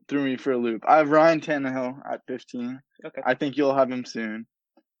one threw me for a loop. I have Ryan Tannehill at 15. Okay. I think you'll have him soon.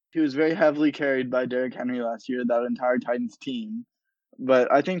 He was very heavily carried by Derrick Henry last year, that entire Titans team.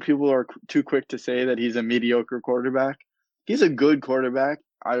 But I think people are too quick to say that he's a mediocre quarterback. He's a good quarterback.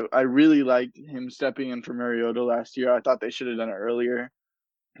 I really liked him stepping in for Mariota last year. I thought they should have done it earlier.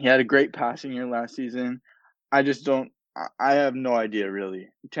 He had a great passing year last season. I just don't. I have no idea really.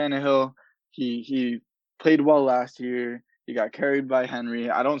 Tannehill, he played well last year. He got carried by Henry.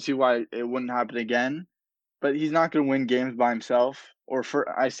 I don't see why it wouldn't happen again. But he's not going to win games by himself. Or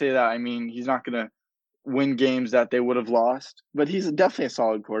for I say that I mean he's not going to win games that they would have lost. But he's definitely a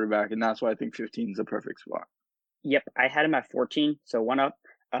solid quarterback, and that's why I think 15 is a perfect spot. Yep, I had him at 14, so one up.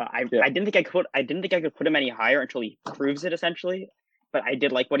 Yeah. I didn't think I could put him any higher until he proves it essentially. But I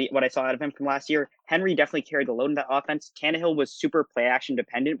did like what I saw out of him from last year. Henry definitely carried the load in that offense. Tannehill was super play action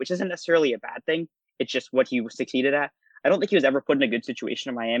dependent, which isn't necessarily a bad thing. It's just what he succeeded at. I don't think he was ever put in a good situation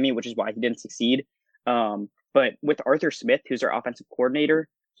in Miami, which is why he didn't succeed. But with Arthur Smith, who's our offensive coordinator,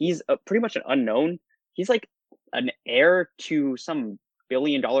 he's pretty much an unknown. He's like an heir to some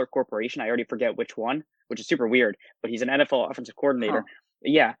billion-dollar corporation. I already forget which one, which is super weird. But he's an NFL offensive coordinator. Huh.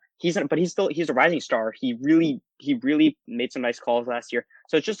 Yeah, he's a rising star. He really made some nice calls last year.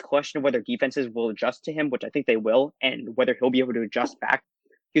 So it's just a question of whether defenses will adjust to him, which I think they will, and whether he'll be able to adjust back.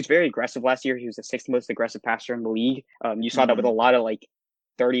 He was very aggressive last year. He was the sixth most aggressive passer in the league. You saw that with a lot of like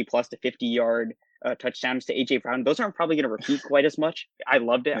 30 plus to 50-yard touchdowns to AJ Brown. Those aren't probably going to repeat quite as much. I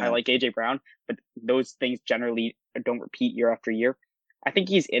loved it. Yeah. I like AJ Brown, but those things generally don't repeat year after year. I think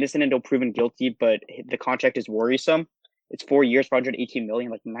he's innocent until proven guilty, but the contract is worrisome. It's 4 years, $418 million,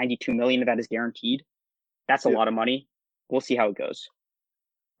 like $92 million of that is guaranteed. That's a lot of money. We'll see how it goes.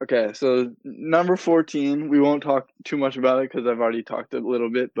 Okay, so number 14, we won't talk too much about it because I've already talked a little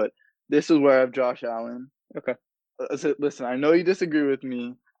bit, but this is where I have Josh Allen. Okay. Listen, I know you disagree with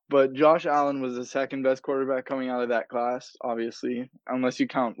me, but Josh Allen was the second best quarterback coming out of that class, obviously. Unless you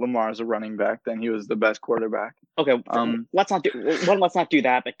count Lamar as a running back, then he was the best quarterback. Okay, let's not do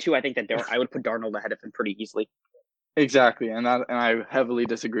that. But two, I think that I would put Darnold ahead of him pretty easily. Exactly, and I heavily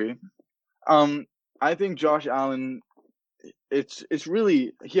disagree. I think Josh Allen, it's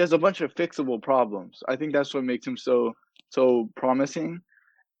really he has a bunch of fixable problems. I think that's what makes him so promising.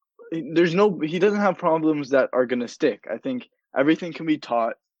 He doesn't have problems that are gonna stick. I think everything can be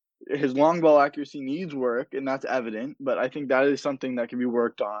taught. His long ball accuracy needs work, and that's evident. But I think that is something that can be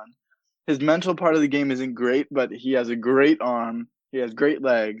worked on. His mental part of the game isn't great, but he has a great arm. He has great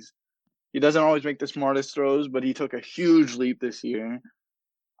legs. He doesn't always make the smartest throws, but he took a huge leap this year.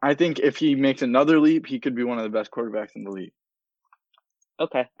 I think if he makes another leap, he could be one of the best quarterbacks in the league.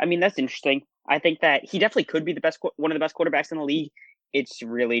 Okay, I mean that's interesting. I think that he definitely could be one of the best quarterbacks in the league. It's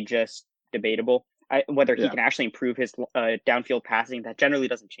really just debatable whether he can actually improve his downfield passing. That generally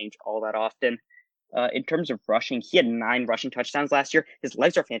doesn't change all that often. In terms of rushing, he had 9 rushing touchdowns last year. His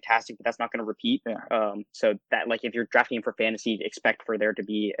legs are fantastic, but that's not going to repeat. Yeah. So that like if you're drafting him for fantasy, expect for there to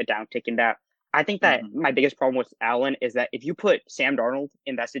be a downtick in that. I think that my biggest problem with Allen is that if you put Sam Darnold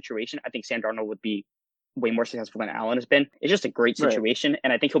in that situation, I think Sam Darnold would be way more successful than Allen has been. It's just a great situation,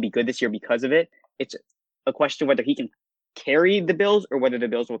 and I think he'll be good this year because of it. It's a question of whether he can carry the Bills or whether the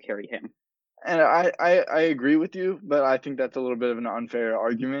Bills will carry him. And I agree with you, but I think that's a little bit of an unfair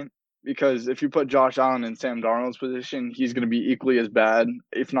argument because if you put Josh Allen in Sam Darnold's position, he's going to be equally as bad,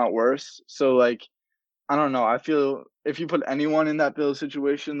 if not worse. So, like, I don't know. I feel if you put anyone in that Bills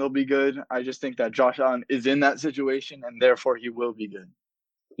situation, they'll be good. I just think that Josh Allen is in that situation, and therefore he will be good.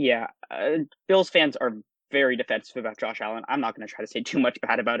 Yeah, Bills fans are very defensive about Josh Allen. I'm not going to try to say too much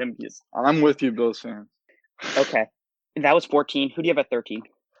bad about him. I'm with you, Bills fans. Okay, that was 14. Who do you have at 13?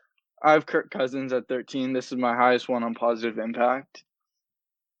 I have Kirk Cousins at 13. This is my highest one on positive impact.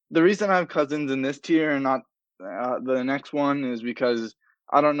 The reason I have Cousins in this tier and not the next one is because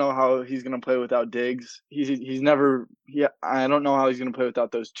I don't know how he's gonna play without Diggs. He's never. I don't know how he's gonna play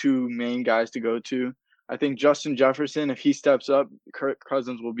without those two main guys to go to. I think Justin Jefferson, if he steps up, Kirk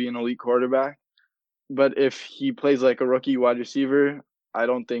Cousins will be an elite quarterback. But if he plays like a rookie wide receiver, I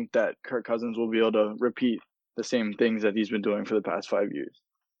don't think that Kirk Cousins will be able to repeat the same things that he's been doing for the past 5 years.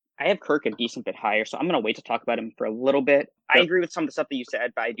 I have Kirk a decent bit higher, so I'm going to wait to talk about him for a little bit. I Yep. agree with some of the stuff that you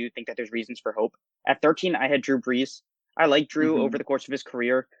said, but I do think that there's reasons for hope. At 13, I had Drew Brees. I like Drew over Mm-hmm. the course of his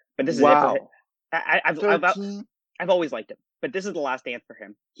career, but this is it for him. Wow. 13. I've always liked him, but this is the last dance for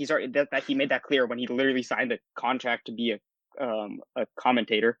him. He's already that he made that clear when he literally signed a contract to be a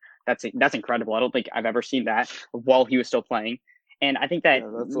commentator. That's incredible. I don't think I've ever seen that while he was still playing. And I think that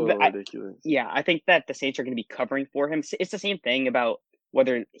Yeah, that's a little ridiculous. I think that the Saints are going to be covering for him. It's the same thing about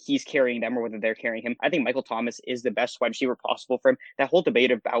whether he's carrying them or whether they're carrying him. I think Michael Thomas is the best wide receiver possible for him. That whole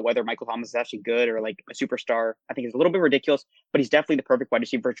debate about whether Michael Thomas is actually good or like a superstar, I think is a little bit ridiculous, but he's definitely the perfect wide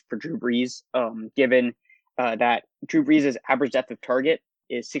receiver for Drew Brees, given that Drew Brees' average depth of target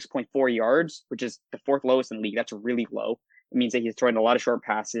is 6.4 yards, which is the fourth lowest in the league. That's really low. It means that he's throwing a lot of short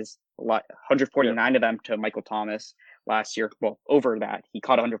passes, 149 of them to Michael Thomas last year. Well, over that, he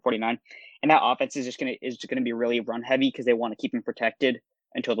caught 149. And that offense is just gonna be really run heavy because they want to keep him protected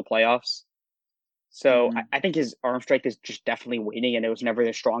until the playoffs. So Mm-hmm. I think his arm strength is just definitely waning, and it was never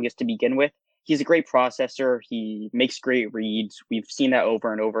the strongest to begin with. He's a great processor. He makes great reads. We've seen that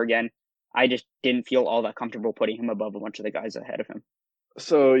over and over again. I just didn't feel all that comfortable putting him above a bunch of the guys ahead of him.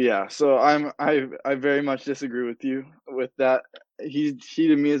 So yeah, so I very much disagree with you with that. He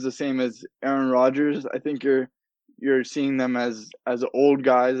to me is the same as Aaron Rodgers. I think you're seeing them as old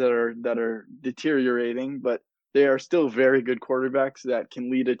guys that are deteriorating, but they are still very good quarterbacks that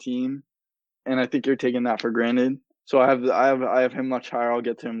can lead a team, and I think you're taking that for granted. So I have him much higher. I'll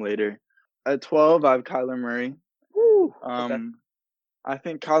get to him later. At 12, I have Kyler Murray. Woo! Okay. I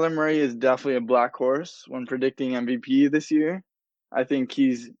think Kyler Murray is definitely a black horse when predicting MVP this year. I think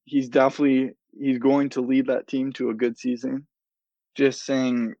he's going to lead that team to a good season. Just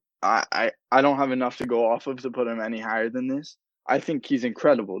saying, I don't have enough to go off of to put him any higher than this. I think he's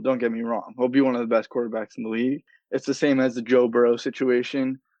incredible. Don't get me wrong. He'll be one of the best quarterbacks in the league. It's the same as the Joe Burrow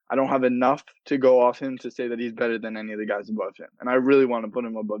situation. I don't have enough to go off him to say that he's better than any of the guys above him, and I really want to put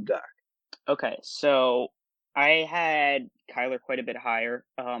him above Dak. Okay, so I had Kyler quite a bit higher.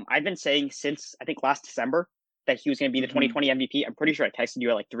 I've been saying since I think last December that he was going to be the Mm-hmm. 2020 MVP. I'm pretty sure I texted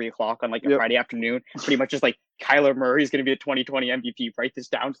you at like 3 o'clock on like a Yep. Friday afternoon, pretty much just like Kyler Murray is going to be the 2020 MVP. Write this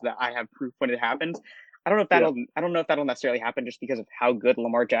down so that I have proof when it happens. I don't know if that'll necessarily happen just because of how good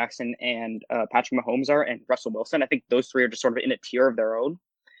Lamar Jackson and Patrick Mahomes are and Russell Wilson. I think those three are just sort of in a tier of their own.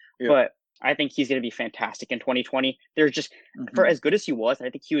 Yep. But I think he's going to be fantastic in 2020. There's just for as good as he was,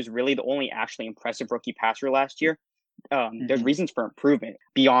 I think he was really the only actually impressive rookie passer last year. There's reasons for improvement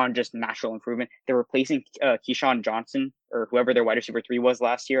beyond just natural improvement. They're replacing Keyshawn Johnson or whoever their wide receiver 3 was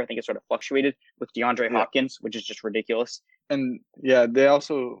last year. I think it sort of fluctuated with DeAndre Hopkins, which is just ridiculous. And yeah, they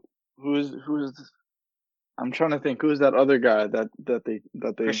also who's I'm trying to think who's that other guy that they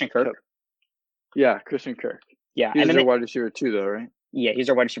Christian Kirk. kept? Yeah, Christian Kirk. Yeah, He's their wide receiver 2 though, right? Yeah, he's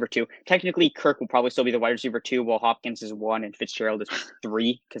our wide receiver 2. Technically, Kirk will probably still be the wide receiver 2, while Hopkins is 1 and Fitzgerald is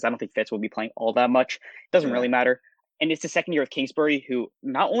 3, because I don't think Fitz will be playing all that much. Doesn't really matter. And it's the second year of Kingsbury, who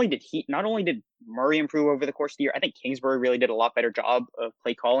not only did Murray improve over the course of the year, I think Kingsbury really did a lot better job of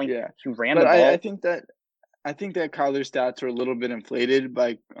play calling. Yeah, he ran the ball. I think that Kyler's stats are a little bit inflated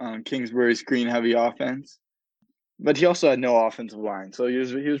by Kingsbury's screen heavy offense, but he also had no offensive line, so he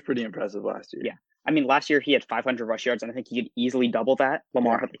was pretty impressive last year. Yeah. I mean, last year he had 500 rush yards, and I think he could easily double that.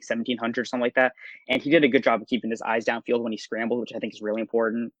 Lamar had like 1,700, something like that. And he did a good job of keeping his eyes downfield when he scrambled, which I think is really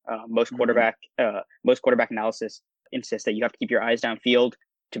important. Most quarterback analysis insists that you have to keep your eyes downfield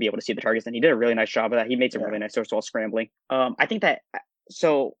to be able to see the targets, and he did a really nice job of that. He made some really nice throws while scrambling. I think that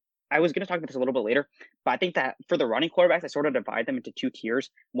so. I was going to talk about this a little bit later, but I think that for the running quarterbacks, I sort of divide them into 2 tiers.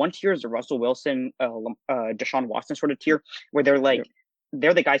 One tier is the Russell Wilson, Deshaun Watson sort of tier, where they're like,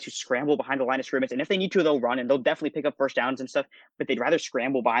 they're the guys who scramble behind the line of scrimmage. And if they need to, they'll run and they'll definitely pick up first downs and stuff, but they'd rather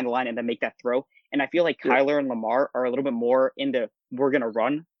scramble behind the line and then make that throw. And I feel like Kyler and Lamar are a little bit more into, we're going to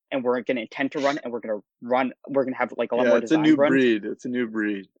run and we're going to intend to run and we're going to run. We're going to have like a lot more design runs. It's a new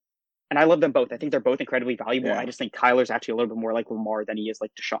breed. And I love them both. I think they're both incredibly valuable. Yeah. I just think Kyler's actually a little bit more like Lamar than he is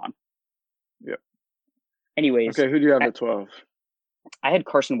like Deshaun. Yep. Anyways. Okay, who do you have at 12? I had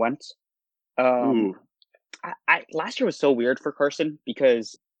Carson Wentz. Ooh. Last year was so weird for Carson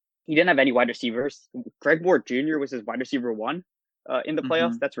because he didn't have any wide receivers. Greg Ward Jr. was his wide receiver 1 in the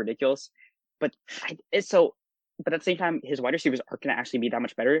playoffs. That's ridiculous. But at the same time, his wide receivers aren't going to actually be that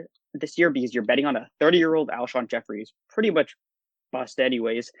much better this year because you're betting on a 30-year-old Alshon Jeffrey, pretty much bust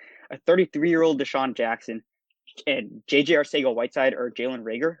anyways. A 33-year-old Deshaun Jackson and JJ Arcega-Whiteside or Jalen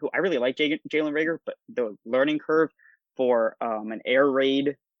Reagor, who I really like Jalen Reagor, but the learning curve for an air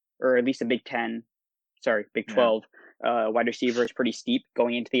raid or at least a Big Yeah. 12 wide receiver is pretty steep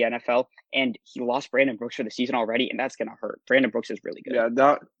going into the NFL. And he lost Brandon Brooks for the season already, and that's gonna hurt. Brandon Brooks is really good. Yeah,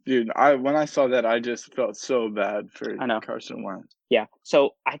 that dude. When I saw that, I just felt so bad for I know. Carson Wentz. Yeah.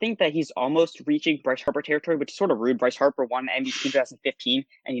 So I think that he's almost reaching Bryce Harper territory, which is sort of rude. Bryce Harper won MVP in 2015,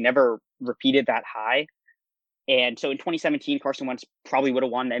 and he never repeated that high. And so in 2017, Carson Wentz probably would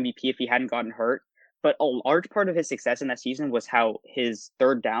have won the MVP if he hadn't gotten hurt. But a large part of his success in that season was how his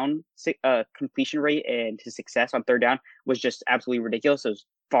third down completion rate and his success on third down was just absolutely ridiculous. It was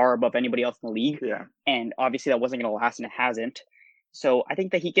far above anybody else in the league. Yeah. And obviously that wasn't going to last, and it hasn't. So I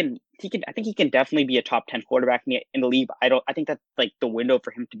think that he can definitely be a top 10 quarterback in the league. But I think that like the window for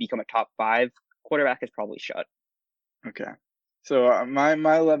him to become a top 5 quarterback is probably shut. Okay. So my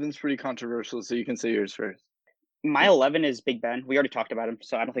 11's pretty controversial, so you can say yours first. My 11 is Big Ben. We already talked about him,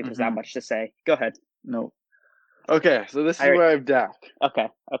 so I don't think there's that much to say. Go ahead. No. Okay, so this is where I have Dak. Okay.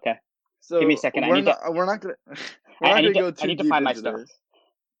 So give me a second. We're not gonna go too deep into this.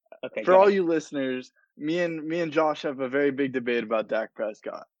 Okay. For all you listeners, me and Josh have a very big debate about Dak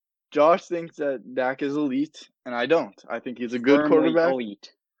Prescott. Josh thinks that Dak is elite, and I don't. I think he's a good quarterback.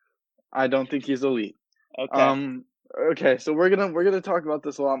 Elite. I don't think he's elite. Okay. Okay, so we're gonna talk about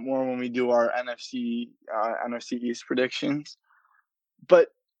this a lot more when we do our NFC East predictions. But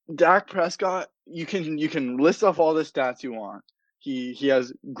Dak Prescott, you can list off all the stats you want. He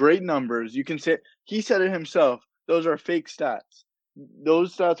has great numbers. You can say he said it himself. Those are fake stats.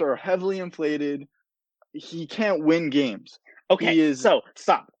 Those stats are heavily inflated. He can't win games. Okay. So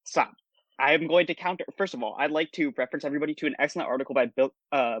stop. I am going to counter. First of all, I'd like to reference everybody to an excellent article by Bill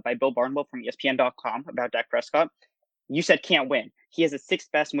Barnwell from ESPN.com about Dak Prescott. You said can't win. He has the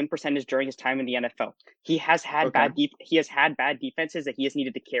 6th best win percentage during his time in the NFL. He has had bad defenses that he has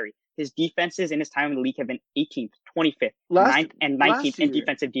needed to carry. His defenses in his time in the league have been 18th, 25th, 9th, and 19th in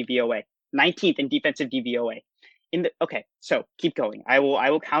defensive DVOA. 19th in defensive DVOA. Okay, so keep going. I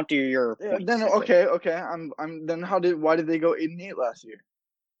will counter your points. Then okay. Why did they go 8-8 last year?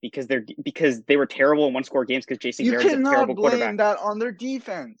 Because they were terrible in one-score games because Jason Garrett is a terrible quarterback. You cannot blame that on their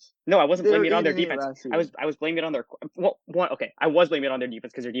defense. No, I wasn't blaming it on their defense. I was blaming it on their I was blaming it on their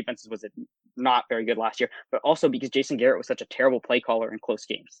defense because their defense was not very good last year, but also because Jason Garrett was such a terrible play caller in close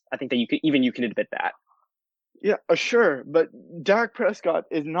games. I think that you can admit that. Yeah, sure, but Dak Prescott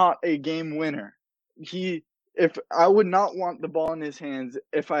is not a game winner. If I would not want the ball in his hands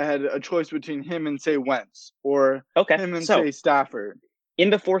if I had a choice between him and say Wentz or him and say Stafford. In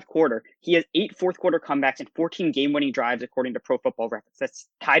the fourth quarter, he has 8 fourth-quarter comebacks and 14 game-winning drives, according to Pro Football Reference. That's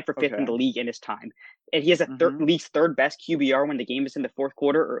tied for 5th in the league in his time. And he has league's 3rd best QBR when the game is in the fourth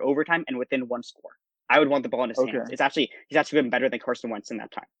quarter or overtime and within 1 score. I would want the ball in his hands. He's actually been better than Carson Wentz in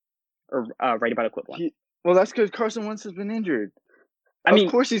that time, or right about equivalent. Well, that's because Carson Wentz has been injured. Of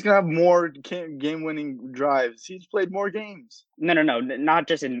course, he's gonna have more game-winning drives. He's played more games. No, not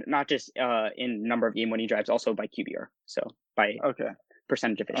just in number of game-winning drives, also by QBR. So by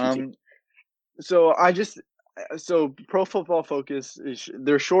percentage efficiency. So Pro Football Focus,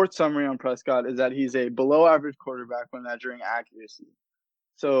 their short summary on Prescott is that he's a below-average quarterback when measuring accuracy.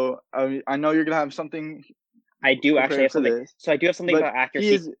 So I know you're gonna have something. I do actually have something. So I do have something about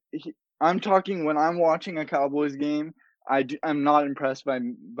accuracy. I'm talking when I'm watching a Cowboys game. I'm not impressed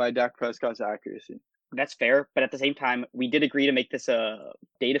by Dak Prescott's accuracy. That's fair, but at the same time, we did agree to make this a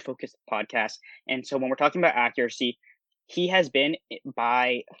data-focused podcast. And so when we're talking about accuracy, he has been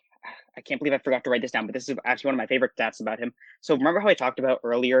I can't believe I forgot to write this down, but this is actually one of my favorite stats about him. So remember how I talked about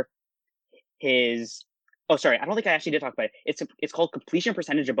earlier I don't think I actually did talk about it. It's called completion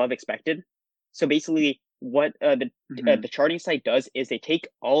percentage above expected. So basically what the charting site does is they take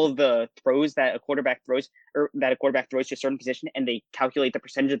all of the throws that a quarterback throws to a certain position, and they calculate the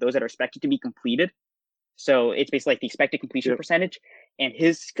percentage of those that are expected to be completed. So it's basically like the expected completion percentage, and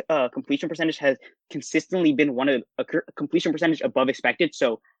his completion percentage has consistently been a completion percentage above expected.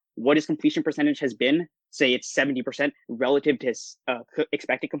 So what his completion percentage has been, say it's 70% relative to his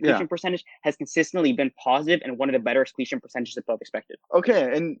expected completion percentage, has consistently been positive and one of the better completion percentages above expected.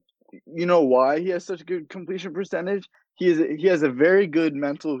 Okay, and you know why he has such a good completion percentage? He's a very good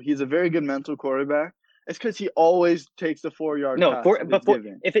mental quarterback. It's because he always takes the 4-yard pass.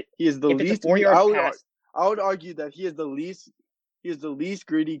 He is the least 4-yard pass. I would argue that he is the least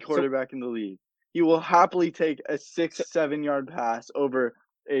greedy quarterback in the league. He will happily take a 6-7 yard pass over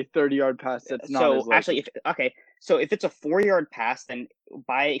a 30-yard pass that's not as likely. So if it's a 4-yard pass, then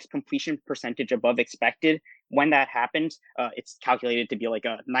by completion percentage above expected, when that happens, it's calculated to be like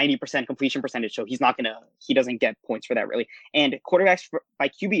a 90% completion percentage. So he doesn't get points for that really. And quarterbacks by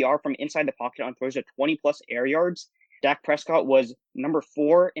QBR from inside the pocket on throws to 20 plus air yards, Dak Prescott was number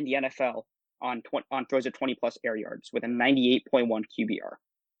 4 in the NFL on throws to 20 plus air yards with a 98.1 QBR.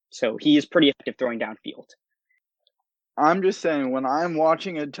 So he is pretty effective throwing downfield. I'm just saying, when I'm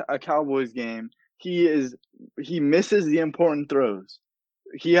watching a Cowboys game, he misses the important throws.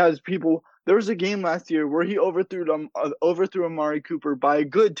 He has people. There was a game last year where he overthrew Amari Cooper by a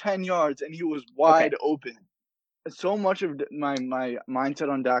good 10 yards, and he was wide open. So much of my mindset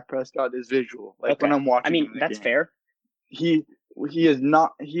on Dak Prescott is visual. When I'm watching, I mean, that's game. fair. He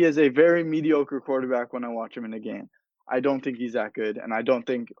is a very mediocre quarterback when I watch him in a game. I don't think he's that good, and I don't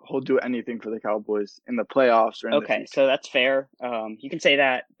think he'll do anything for the Cowboys in the playoffs or in the future. So that's fair. You can say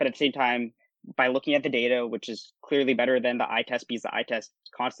that, but at the same time, by looking at the data, which is clearly better than the eye test because the eye test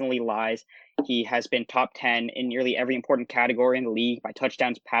constantly lies, he has been top 10 in nearly every important category in the league by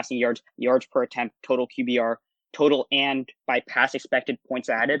touchdowns, passing yards, yards per attempt, total QBR, total, and by pass expected points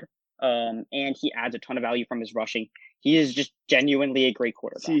added. And he adds a ton of value from his rushing. He is just genuinely a great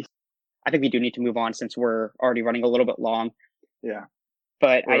quarterback. I think we do need to move on since we're already running a little bit long. Yeah.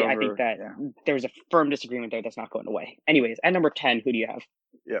 But I think that there's a firm disagreement there that's not going away. Anyways, at number 10, who do you have?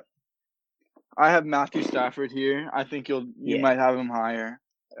 Yeah. I have Matthew Stafford here. I think you might have him higher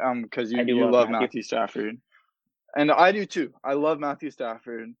because you love Matthew Stafford. And I do too. I love Matthew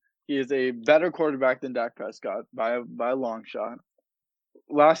Stafford. He is a better quarterback than Dak Prescott by a long shot.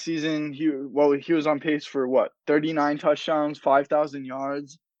 Last season, he was on pace for 39 touchdowns, 5,000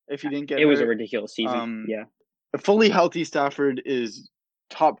 yards. If he didn't get hurt. Was a ridiculous season. A fully healthy Stafford is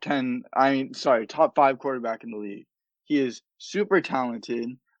top 5 quarterback in the league. He is super talented.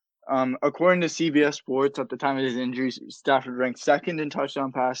 According to CBS Sports, at the time of his injury, Stafford ranked 2nd in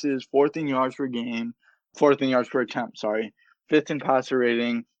touchdown passes, 4th in yards per game, 4th in yards per attempt, 5th in passer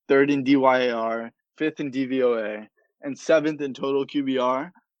rating, 3rd in DYAR, 5th in DVOA, and 7th in total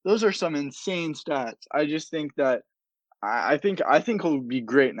QBR. Those are some insane stats. I just think that I think he'll be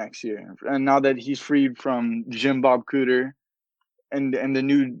great next year. And now that he's freed from Jim Bob Cooter and the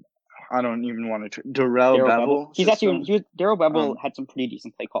new, I don't even want to, Darrell Bevell. Darrell Bevell had some pretty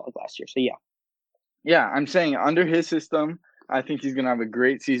decent play calling last year. So yeah. Yeah, I'm saying under his system, I think he's gonna have a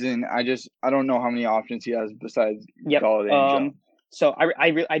great season. I don't know how many options he has besides Galladay and Jones. So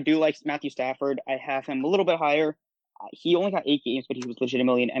I do like Matthew Stafford. I have him a little bit higher. He only got 8 games, but he was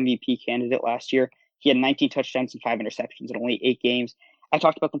legitimately an MVP candidate last year. He had 19 touchdowns and 5 interceptions in only 8 games. I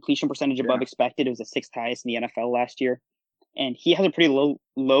talked about completion percentage above expected. It was the 6th highest in the NFL last year. And he has a pretty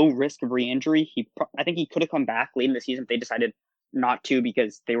low risk of re-injury. I think he could have come back late in the season, but they decided not to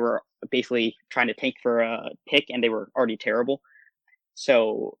because they were basically trying to tank for a pick and they were already terrible.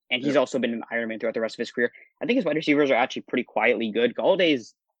 So, and he's also been an Ironman throughout the rest of his career. I think his wide receivers are actually pretty quietly good. Galladay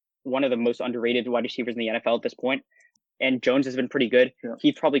is one of the most underrated wide receivers in the NFL at this point. And Jones has been pretty good. Yeah.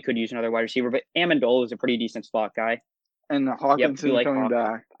 He probably could use another wide receiver, but Amendola is a pretty decent slot guy. And Hawkinson coming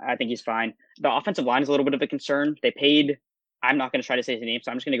back. I think he's fine. The offensive line is a little bit of a concern. They paid, I'm not going to try to say his name,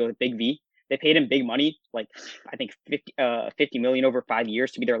 so I'm just going to go with Big V. They paid him big money, like I think $50 million over 5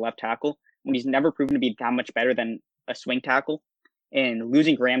 years to be their left tackle, when he's never proven to be that much better than a swing tackle. And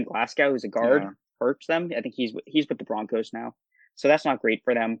losing Graham Glasgow, who's a guard, hurts them. I think he's with the Broncos now, so that's not great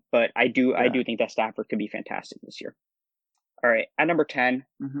for them. But I do think that Stafford could be fantastic this year. All right, at number 10,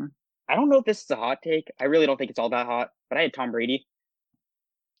 I don't know if this is a hot take. I really don't think it's all that hot, but I had Tom Brady.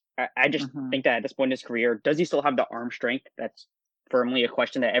 I just think that at this point in his career, does he still have the arm strength? That's firmly a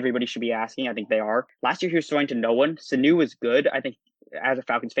question that everybody should be asking. I think they are. Last year, he was throwing to no one. Sanu was good. I think as a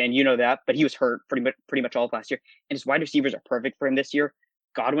Falcons fan, you know that, but he was hurt pretty much all of last year. And his wide receivers are perfect for him this year.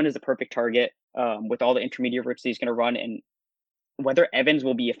 Godwin is the perfect target with all the intermediate routes that he's going to run. And whether Evans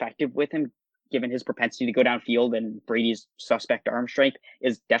will be effective with him, given his propensity to go downfield and Brady's suspect arm strength,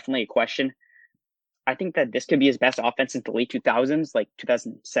 is definitely a question. I think that this could be his best offense since the late 2000s, like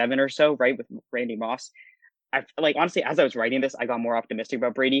 2007 or so, right, with Randy Moss. Honestly, as I was writing this, I got more optimistic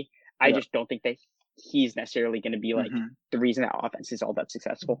about Brady. I just don't think that he's necessarily going to be like the reason that offense is all that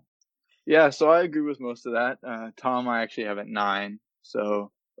successful. Yeah, so I agree with most of that. Tom, I actually have at 9.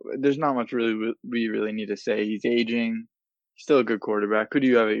 So there's not much we really need to say. He's aging. He's still a good quarterback. Who do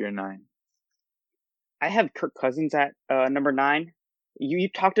you have at your 9? I have Kirk Cousins at number 9. You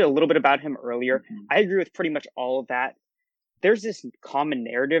talked a little bit about him earlier. I agree with pretty much all of that. There's this common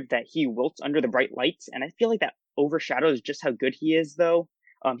narrative that he wilts under the bright lights, and I feel like that overshadows just how good he is, though.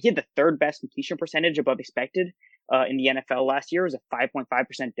 He had the 3rd best completion percentage above expected in the NFL last year. It was a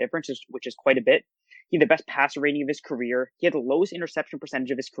 5.5% difference, which is quite a bit. He had the best passer rating of his career. He had the lowest interception percentage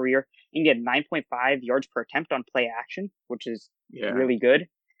of his career, and he had 9.5 yards per attempt on play action, which is Yeah. really good.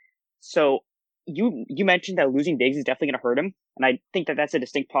 So you mentioned that losing Diggs is definitely going to hurt him, and I think that that's a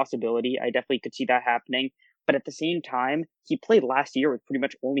distinct possibility. I definitely could see that happening. But at the same time, he played last year with pretty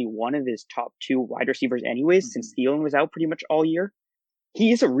much only one of his top two wide receivers, anyways, since Thielen was out pretty much all year.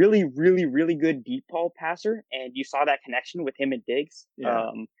 He is a really, really, really good deep ball passer, and you saw that connection with him and Diggs Yeah.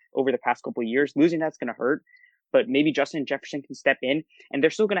 over the past couple of years. Losing that's going to hurt, but maybe Justin Jefferson can step in, and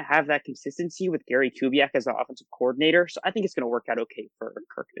they're still going to have that consistency with Gary Kubiak as the offensive coordinator. So I think it's going to work out okay for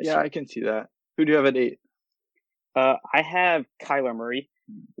Kirk this Yeah, year. I can see that. Who do you have at 8? I have Kyler Murray.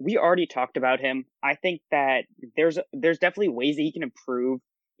 We already talked about him. I think that there's definitely ways that he can improve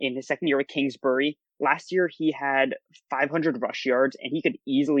in his second year with Kingsbury. Last year he had 500 rush yards, and he could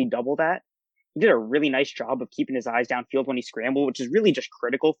easily double that. He did a really nice job of keeping his eyes downfield when he scrambled, which is really just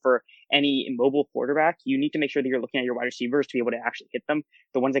critical for any immobile quarterback. You need to make sure that you're looking at your wide receivers to be able to actually hit them.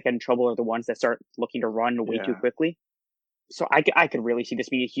 The ones that get in trouble are the ones that start looking to run way too quickly. So I could really see this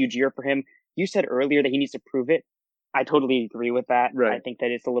being a huge year for him. You said earlier that he needs to prove it. I totally agree with that. Right. I think that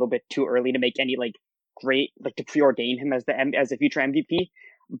it's a little bit too early to make any great to preordain him as a future MVP,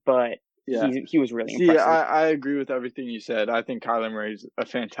 but he was really impressive. I agree with everything you said. I think Kyler Murray's a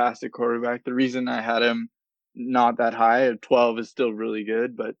fantastic quarterback. The reason I had him not that high at 12 is still really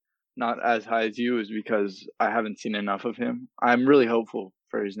good, but not as high as you is because I haven't seen enough of him. I'm really hopeful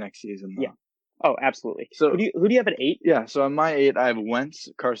for his next season, though. Yeah. Oh, absolutely. So who do you have at 8? Yeah, so on my 8, I have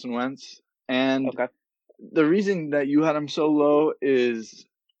Carson Wentz, and okay. The reason that you had him so low is,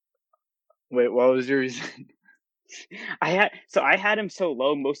 wait, what was your reason? I had him so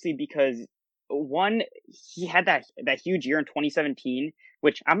low mostly because one, he had that huge year in 2017,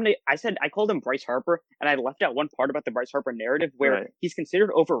 which I called him Bryce Harper, and I left out one part about the Bryce Harper narrative where he's considered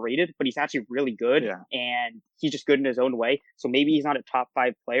overrated, but he's actually really good, and he's just good in his own way. So maybe he's not a top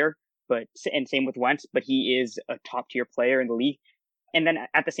 5 player, and same with Wentz, but he is a top tier player in the league. And then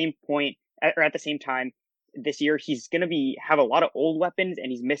at the same time, this year he's going to have a lot of old weapons, and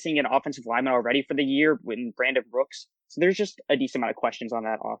he's missing an offensive lineman already for the year with Brandon Brooks. So there's just a decent amount of questions on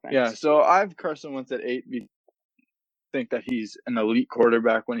that offense. Yeah, so I have Carson Wentz at 8. I think that he's an elite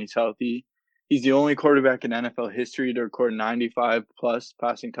quarterback when he's healthy. He's the only quarterback in NFL history to record 95 plus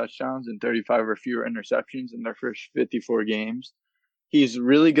passing touchdowns and 35 or fewer interceptions in their first 54 games. He's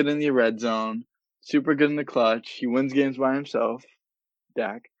really good in the red zone, super good in the clutch. He wins games by himself,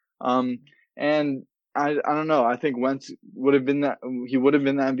 Dak. And I don't know. I think Wentz would have been the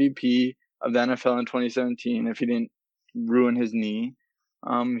MVP of the NFL in 2017 if he didn't ruin his knee.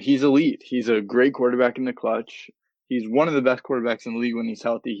 He's elite. He's a great quarterback in the clutch. He's one of the best quarterbacks in the league when he's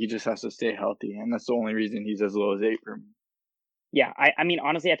healthy. He just has to stay healthy, and that's the only reason he's as low as 8 for me. Yeah, I mean,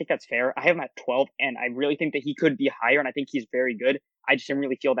 honestly, I think that's fair. I have him at 12, and I really think that he could be higher, and I think he's very good. I just didn't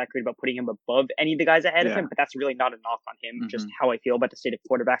really feel that good about putting him above any of the guys ahead of him, but that's really not a knock on him, just how I feel about the state of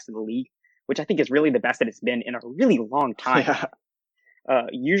quarterbacks in the league, which I think is really the best that it's been in a really long time. Yeah.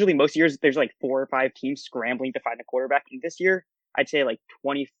 Usually most years there's 4 or 5 teams scrambling to find a quarterback, and this year I'd say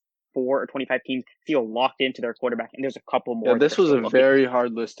 24 or 25 teams feel locked into their quarterback, and there's a couple more. Yeah, this was a very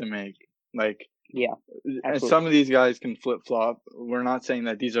hard list to make. Yeah, absolutely. And some of these guys can flip-flop. We're not saying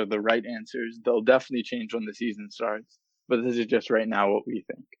that these are the right answers. They'll definitely change when the season starts. But this is just right now what we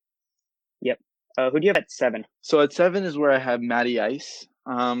think. Yep. Who do you have at 7? So at 7 is where I have Matty Ice.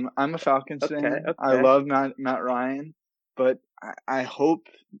 I'm a Falcons fan. Okay. I love Matt Ryan, but I hope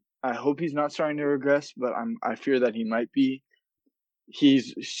he's not starting to regress, but I fear that he might be.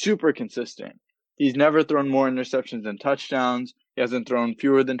 He's super consistent. He's never thrown more interceptions than touchdowns. He hasn't thrown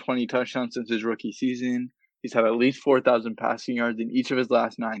fewer than 20 touchdowns since his rookie season. He's had at least 4,000 passing yards in each of his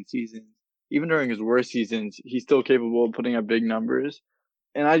last 9 seasons. Even during his worst seasons, he's still capable of putting up big numbers.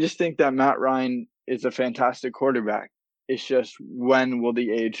 And I just think that Matt Ryan is a fantastic quarterback. It's just, when will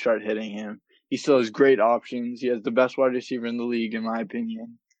the age start hitting him? He still has great options. He has the best wide receiver in the league, in my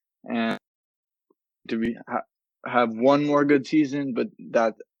opinion. And to have one more good season, but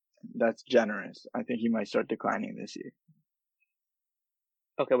that's generous. I think he might start declining this year.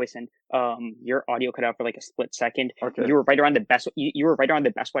 Okay, listen. Your audio cut out for a split second. Okay. You were right around the best. You were right around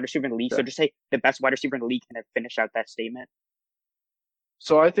the best wide receiver in the league. Okay. So just say the best wide receiver in the league, and then finish out that statement.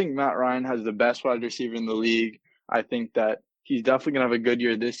 So I think Matt Ryan has the best wide receiver in the league. I think that he's definitely gonna have a good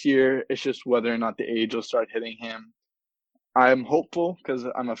year this year. It's just whether or not the age will start hitting him. I'm hopeful because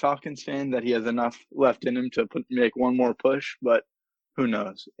I'm a Falcons fan that he has enough left in him to make one more push, but who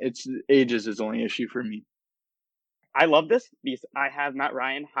knows? Age is his only issue for me. I love this because I have Matt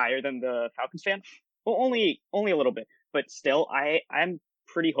Ryan higher than the Falcons fan. Well, only a little bit, but still, I'm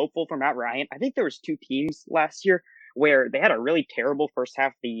pretty hopeful for Matt Ryan. I think there was two teams last year where they had a really terrible first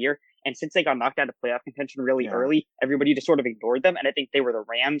half of the year. And since they got knocked out of playoff contention really early, everybody just sort of ignored them. And I think they were the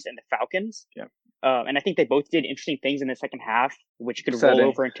Rams and the Falcons. Yeah. And I think they both did interesting things in the second half, which could roll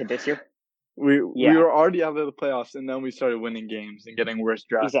over into this year. We were already out of the playoffs, and then we started winning games and getting worse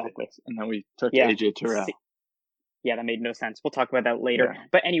draft picks, and then we took AJ Terrell. Yeah, that made no sense. We'll talk about that later. Yeah.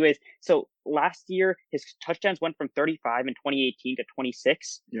 But anyways, so last year, his touchdowns went from 35 in 2018 to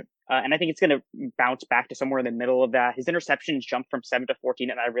 26. Yep. And I think it's going to bounce back to somewhere in the middle of that. His interceptions jumped from 7 to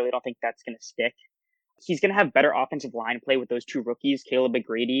 14, and I really don't think that's going to stick. He's going to have better offensive line play with those two rookies, Caleb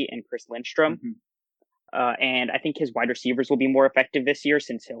McGrady and Chris Lindstrom. Mm-hmm. And I think his wide receivers will be more effective this year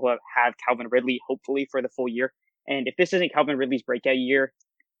since he'll have Calvin Ridley, hopefully, for the full year. And if this isn't Calvin Ridley's breakout year,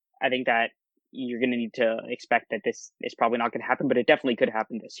 I think that you're going to need to expect that this is probably not going to happen, but it definitely could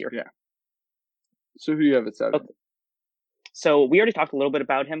happen this year. Yeah. So who do you have at 7? Okay. So we already talked a little bit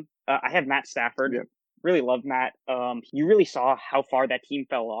about him. I have Matt Stafford. Yep. Really love Matt. You really saw how far that team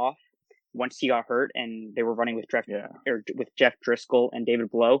fell off once he got hurt and they were running with Jeff Driscoll and David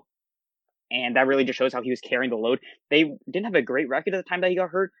Blow. And that really just shows how he was carrying the load. They didn't have a great record at the time that he got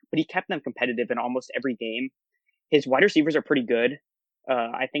hurt, but he kept them competitive in almost every game. His wide receivers are pretty good.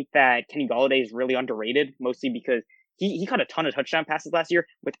 I think that Kenny Golladay is really underrated, mostly because he caught a ton of touchdown passes last year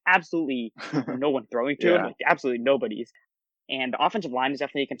with absolutely no one throwing to him, like absolutely nobody's. And the offensive line is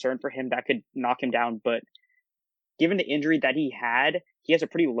definitely a concern for him. That could knock him down. But given the injury that he had, he has a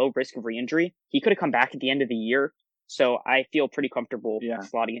pretty low risk of re-injury. He could have come back at the end of the year. So I feel pretty comfortable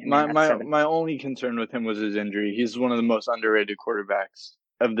slotting him in at 7. My only concern with him was his injury. He's one of the most underrated quarterbacks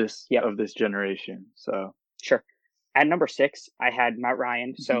of this generation. So sure. At number 6, I had Matt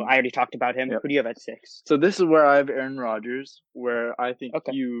Ryan. So I already talked about him. Yep. Who do you have at 6? So this is where I have Aaron Rodgers, where I think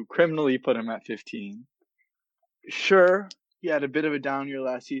you criminally put him at 15. Sure, he had a bit of a down year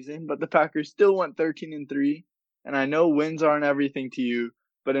last season, but the Packers still went 13-3. And I know wins aren't everything to you,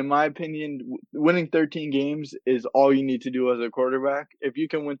 but in my opinion, winning 13 games is all you need to do as a quarterback. If you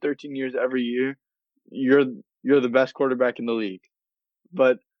can win 13 years every year, you're the best quarterback in the league.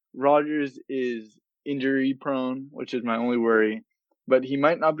 But Rodgers is injury prone, which is my only worry, but he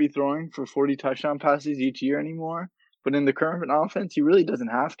might not be throwing for 40 touchdown passes each year anymore. But in the current offense, he really doesn't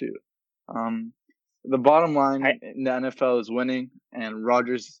have to. The bottom line in the NFL is winning, and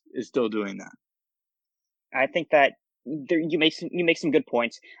Rodgers is still doing that. I think that you make some good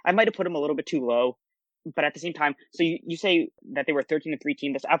points. I might have put him a little bit too low, but at the same time, so you say that they were 13-3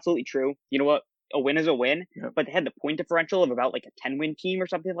 team. That's absolutely true. You know what? A win is a win, but they had the point differential of about like a 10-win team or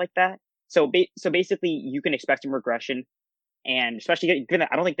something like that. So basically, you can expect some regression, and especially given that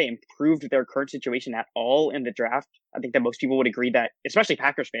I don't think they improved their current situation at all in the draft. I think that most people would agree that, especially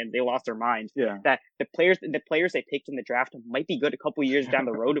Packers fans, they lost their minds. Yeah. That the players they picked in the draft might be good a couple years down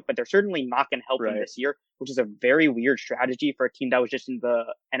the road, but they're certainly not going to help them this year, which is a very weird strategy for a team that was just in the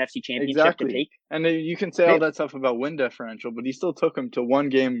NFC Championship to take. And you can say all that stuff about win differential, but he still took them to one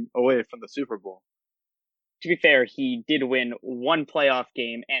game away from the Super Bowl. To be fair, he did win one playoff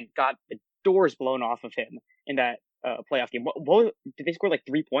game and got the doors blown off of him in that playoff game. What did they score like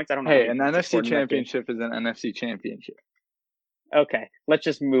 3 points? I don't know. Hey, an NFC championship is an NFC championship. Okay, let's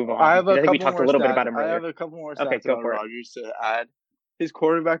just move on. I think we talked a little bit about him earlier. I have a couple more stats about Rodgers to add. His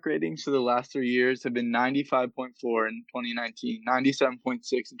quarterback ratings for the last 3 years have been 95.4 in 2019, 97.6 in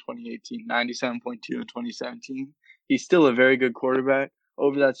 2018, 97.2 in 2017. He's still a very good quarterback.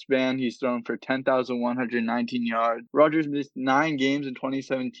 Over that span, he's thrown for 10,119 yards. Rodgers missed 9 games in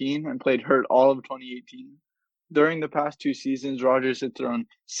 2017 and played hurt all of 2018. During the past 2 seasons, Rodgers had thrown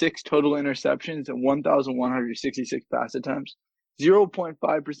 6 total interceptions and 1,166 pass attempts,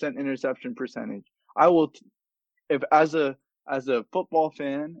 0.5% interception percentage. I will, if as a football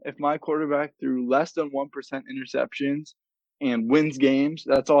fan, if my quarterback threw less than 1% interceptions and wins games,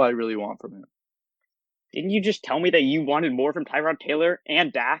 that's all I really want from him. Didn't you just tell me that you wanted more from Tyrod Taylor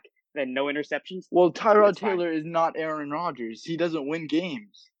and Dak than no interceptions? Well, Tyrod Taylor is not Aaron Rodgers. He doesn't win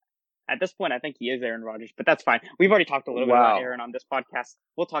games. At this point, I think he is Aaron Rodgers, but that's fine. We've already talked a little bit about Aaron on this podcast.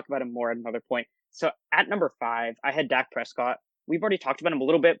 We'll talk about him more at another point. So at number 5, I had Dak Prescott. We've already talked about him a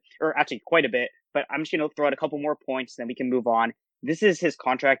little bit, or actually quite a bit, but I'm just going to throw out a couple more points, then we can move on. This is his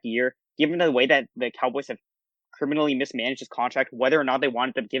contract year. Given the way that the Cowboys have criminally mismanaged his contract, whether or not they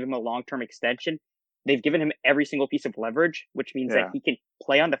wanted to give him a long-term extension, they've given him every single piece of leverage, which means that he can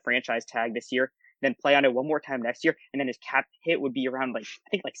play on the franchise tag this year, then play on it one more time next year, and then his cap hit would be around I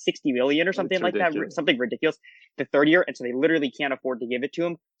think 60 million or something like that, something ridiculous, the third year, and so they literally can't afford to give it to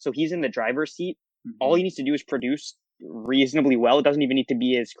him. So he's in the driver's seat. Mm-hmm. All he needs to do is produce reasonably well. It doesn't even need to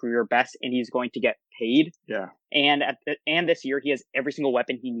be his career best, and he's going to get paid. Yeah. And this year, he has every single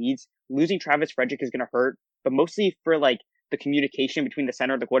weapon he needs. Losing Travis Frederick is going to hurt, but mostly for like the communication between the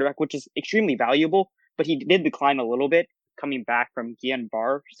center and the quarterback, which is extremely valuable. But he did decline a little bit coming back from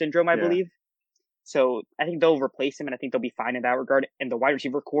Guillain-Barré syndrome, I believe. So I think they'll replace him, and I think they'll be fine in that regard. And the wide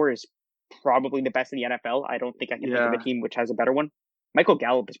receiver core is probably the best in the NFL. I don't think I can think of a team which has a better one. Michael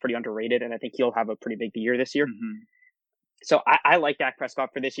Gallup is pretty underrated, and I think he'll have a pretty big year this year. Mm-hmm. So I like Dak Prescott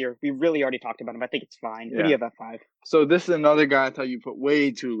for this year. We really already talked about him. I think it's fine. Who do you have at 5? So this is another guy I thought you put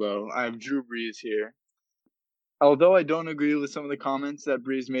way too low. I have Drew Brees here. Although I don't agree with some of the comments that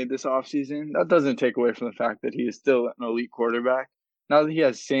Brees made this offseason, that doesn't take away from the fact that he is still an elite quarterback. Now that he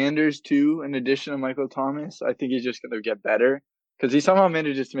has Sanders, too, in addition to Michael Thomas, I think he's just going to get better because he somehow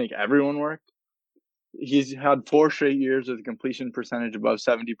manages to make everyone work. He's had 4 straight years with a completion percentage above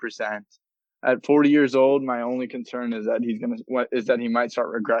 70%. At 40 years old, my only concern is that he might start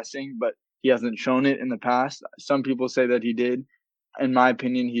regressing, but he hasn't shown it in the past. Some people say that he did. In my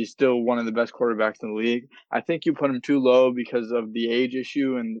opinion, he's still one of the best quarterbacks in the league. I think you put him too low because of the age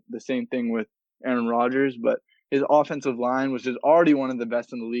issue, and the same thing with Aaron Rodgers, but his offensive line, which is already one of the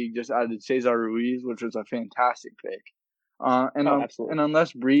best in the league, just added Cesar Ruiz, which was a fantastic pick. And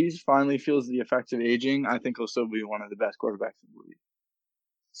unless Brees finally feels the effects of aging, I think he'll still be one of the best quarterbacks in the league.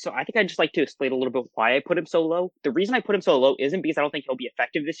 So I think I'd just like to explain a little bit why I put him so low. The reason I put him so low isn't because I don't think he'll be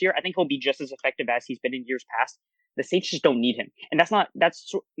effective this year. I think he'll be just as effective as he's been in years past. The Saints just don't need him. And that's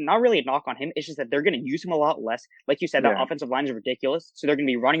not really a knock on him. It's just that they're going to use him a lot less. Like you said, the offensive line is ridiculous. So they're going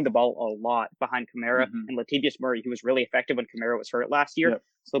to be running the ball a lot behind Kamara and Latavius Murray, who was really effective when Kamara was hurt last year.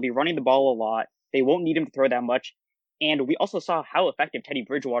 So they'll be running the ball a lot. They won't need him to throw that much. And we also saw how effective Teddy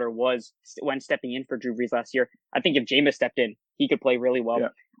Bridgewater was when stepping in for Drew Brees last year. I think if Jameis stepped in, he could play really well.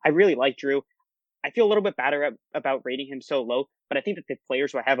 I really like Drew. I feel a little bit better about rating him so low, but I think that the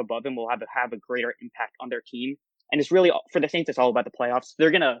players who I have above him will have a greater impact on their team. And it's really, for the Saints, it's all about the playoffs.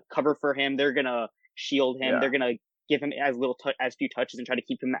 They're going to cover for him. They're going to shield him. They're going to give him as few touches and try to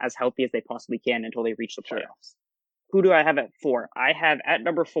keep him as healthy as they possibly can until they reach the playoffs. Who do I have at 4? I have at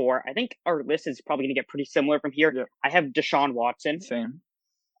number 4. I think our list is probably going to get pretty similar from here. I have Deshaun Watson. Same.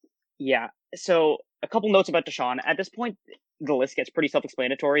 Yeah. So a couple notes about Deshaun. At this point, the list gets pretty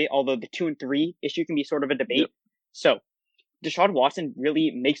self-explanatory, although the 2 and 3 issue can be sort of a debate. So Deshaun Watson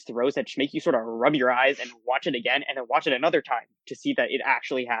really makes throws that just make you sort of rub your eyes and watch it again and then watch it another time to see that it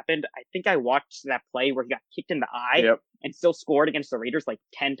actually happened. I think I watched that play where he got kicked in the eye and still scored against the Raiders like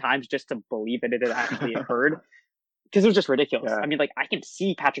 10 times just to believe that it had actually occurred. Because it was just ridiculous. I mean, like, I can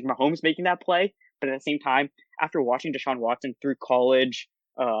see Patrick Mahomes making that play, but at the same time, after watching Deshaun Watson through college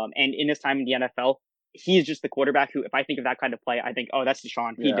and in his time in the NFL, he's just the quarterback who, if I think of that kind of play, I think, oh, that's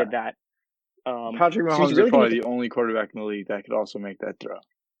Deshaun. He did that. Patrick Mahomes is probably the only quarterback in the league that could also make that throw.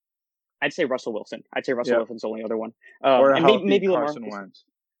 I'd say Russell Wilson. Wilson's the only other one. Or and maybe Carson Lamar. Wentz.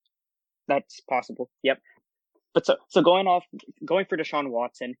 That's possible. Yep. But so going for Deshaun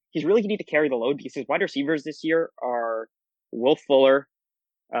Watson, he's really going to need to carry the load because his wide receivers this year are Will Fuller,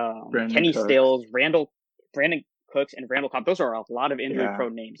 Kenny Stills, Brandon Cooks, and Randall Cobb. Those are a lot of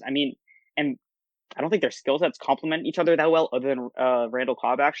injury-prone names. I mean, and I don't think their skill sets complement each other that well, other than Randall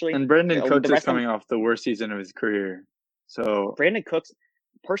Cobb, actually. And Brandon Cooks is coming off the worst season of his career. So Brandon Cooks,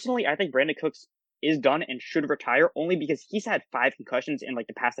 personally, I think Brandon Cooks is done and should retire only because he's had 5 concussions in like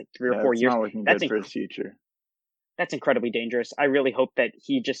the past 3 or 4 years. Not looking good for his future. That's incredibly dangerous. I really hope that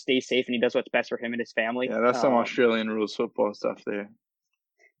he just stays safe and he does what's best for him and his family. Yeah, that's some Australian rules football stuff there.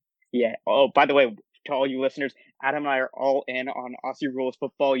 Yeah. Oh, by the way, to all you listeners, Adam and I are all in on Aussie rules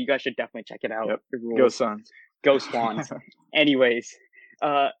football. You guys should definitely check it out. Yep. Go Suns. Go Swans. Anyways,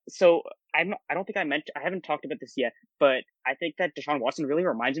 so I haven't talked about this yet, but I think that Deshaun Watson really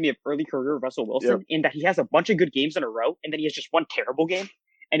reminds me of early career Russell Wilson in that he has a bunch of good games in a row and then he has just one terrible game.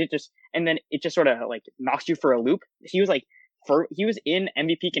 And then it just sort of like knocks you for a loop. He was in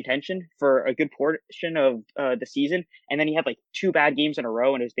MVP contention for a good portion of the season, and then he had like 2 bad games in a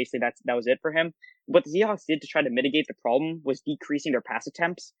row, and it was basically that was it for him. What the Seahawks did to try to mitigate the problem was decreasing their pass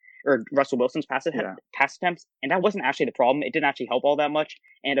attempts, or Russell Wilson's pass attempts, and that wasn't actually the problem. It didn't actually help all that much,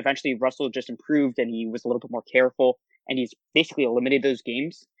 and eventually Russell just improved, and he was a little bit more careful, and he's basically eliminated those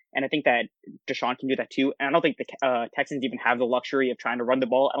games. And I think that Deshaun can do that too. And I don't think the Texans even have the luxury of trying to run the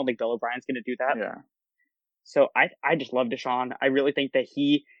ball. I don't think Bill O'Brien's going to do that. Yeah. So I just love Deshaun. I really think that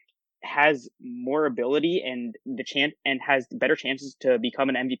he has more ability and has better chances to become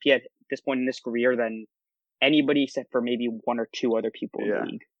an MVP at this point in his career than anybody except for maybe 1 or 2 other people in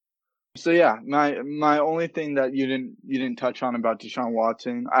the league. So yeah, my only thing that you didn't touch on about Deshaun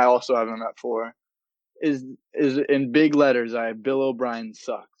Watson, I also have him at 4. is in big letters. I have Bill O'Brien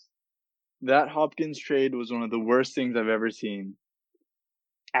sucks. That Hopkins trade was one of the worst things I've ever seen.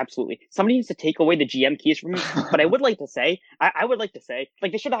 Absolutely. Somebody needs to take away the GM keys from me. But I would like to say, I would like to say,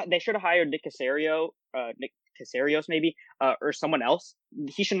 like they should have hired Nick Casarios maybe, or someone else.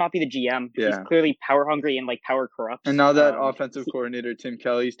 He should not be the GM. He's Yeah. clearly power hungry and like power corrupts. And now that offensive coordinator Tim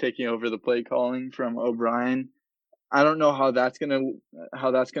Kelly's taking over the play calling from O'Brien, I don't know how that's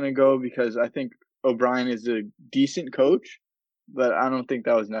gonna go, because I think O'Brien is a decent coach, but I don't think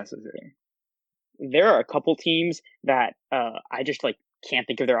that was necessary. There are a couple teams that I just like can't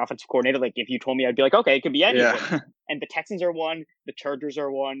think of their offensive coordinator. Like if you told me, I'd be like, okay, it could be anyone. Yeah. And the Texans are one, the Chargers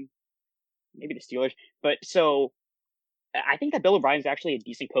are one, maybe the Steelers. But so I think that Bill O'Brien is actually a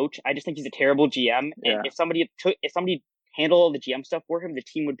decent coach. I just think he's a terrible GM. Yeah. And if somebody handled all the GM stuff for him, the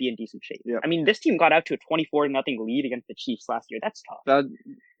team would be in decent shape. Yeah. I mean, this team got out to a 24-0 lead against the Chiefs last year. That's tough.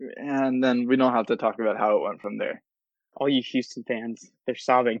 And then we don't have to talk about how it went from there. All you Houston fans, they're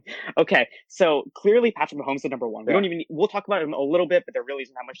sobbing. Okay, so clearly Patrick Mahomes is number one. We'll talk about him a little bit, but there really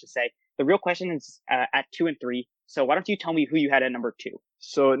isn't that much to say. The real question is at 2 and 3. So why don't you tell me who you had at number 2?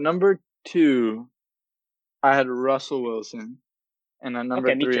 So at number 2, I had Russell Wilson, and at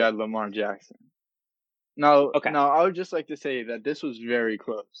number 3, I had Lamar Jackson. Now, I would just like to say that this was very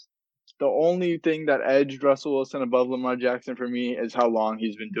close. The only thing that edged Russell Wilson above Lamar Jackson for me is how long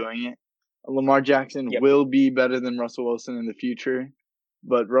he's been doing it. Lamar Jackson will be better than Russell Wilson in the future,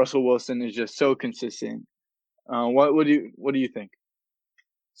 but Russell Wilson is just so consistent. What do you think?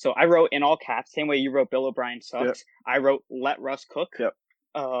 So I wrote in all caps, same way you wrote Bill O'Brien sucks. Yep. I wrote let Russ cook. Yep.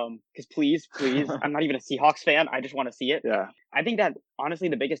 Because please, I'm not even a Seahawks fan. I just want to see it. Yeah. I think that honestly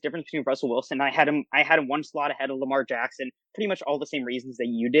the biggest difference between Russell Wilson, I had him one slot ahead of Lamar Jackson, pretty much all the same reasons that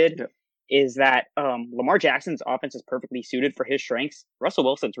you did. Yep. Is that Lamar Jackson's offense is perfectly suited for his strengths. Russell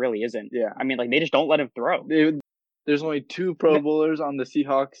Wilson's really isn't. Yeah. I mean, like, they just don't let him throw. There's only 2 Pro Bowlers on the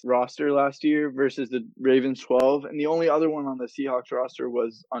Seahawks roster last year versus the Ravens 12, and the only other one on the Seahawks roster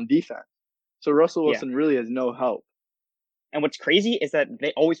was on defense. So Russell Wilson really has no help. And what's crazy is that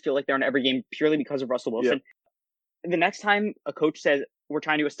they always feel like they're in every game purely because of Russell Wilson. Yep. The next time a coach says, we're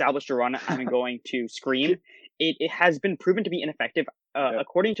trying to establish a run, I'm going to scream, it has been proven to be ineffective.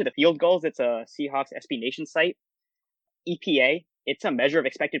 According to the Field Gulls, it's a Seahawks SB Nation site. EPA, it's a measure of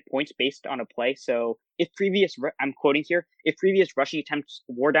expected points based on a play. So I'm quoting here, if previous rushing attempts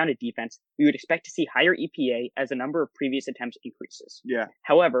wore down a defense, we would expect to see higher EPA as the number of previous attempts increases. Yeah.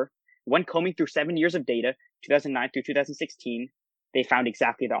 However, when combing through 7 years of data, 2009 through 2016, they found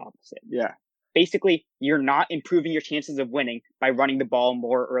exactly the opposite. Yeah. Basically, you're not improving your chances of winning by running the ball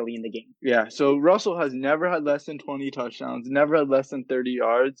more early in the game. Yeah, so Russell has never had less than 20 touchdowns, never had less than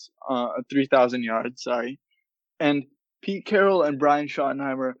 3,000 yards, sorry. And Pete Carroll and Brian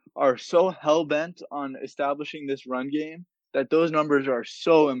Schottenheimer are so hell-bent on establishing this run game that those numbers are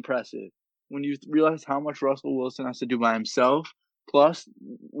so impressive. When you realize how much Russell Wilson has to do by himself, plus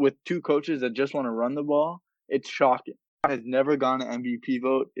with 2 coaches that just want to run the ball, it's shocking. Has never gotten an MVP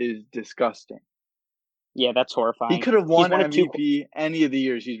vote is disgusting. Yeah, that's horrifying. He could have won MVP any of the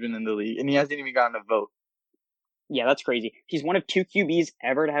years he's been in the league, and he hasn't even gotten a vote. Yeah, that's crazy. He's one of 2 QBs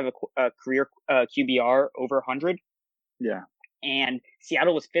ever to have a career QBR over 100. Yeah. And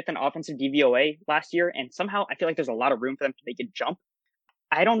Seattle was 5th in offensive DVOA last year, and somehow I feel like there's a lot of room for them to make a jump.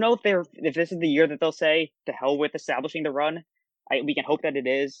 I don't know if this is the year that they'll say, to hell with establishing the run. We can hope that it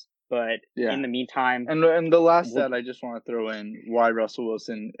is. But in the meantime... And the last stat I just want to throw in why Russell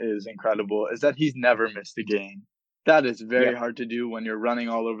Wilson is incredible is that he's never missed a game. That is very hard to do when you're running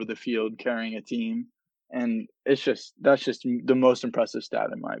all over the field carrying a team. And that's just the most impressive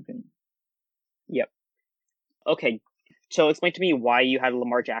stat in my opinion. Yep. Okay, so explain to me why you had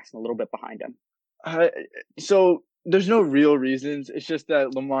Lamar Jackson a little bit behind him. So there's no real reasons. It's just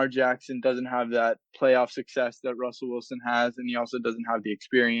that Lamar Jackson doesn't have that playoff success that Russell Wilson has, and he also doesn't have the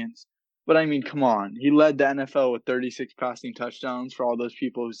experience. But I mean, come on. He led the NFL with 36 passing touchdowns for all those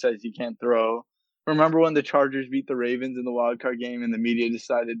people who says he can't throw. Remember when the Chargers beat the Ravens in the wildcard game and the media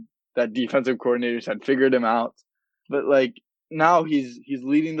decided that defensive coordinators had figured him out? But like now he's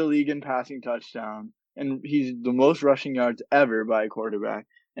leading the league in passing touchdown, and he's the most rushing yards ever by a quarterback,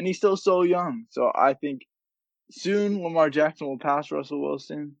 and he's still so young. So I think soon Lamar Jackson will pass Russell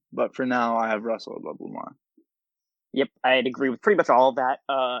Wilson, but for now I have Russell above Lamar. Yep, I'd agree with pretty much all of that.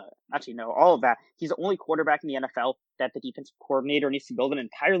 Actually, no, all of that. He's the only quarterback in the NFL that the defensive coordinator needs to build an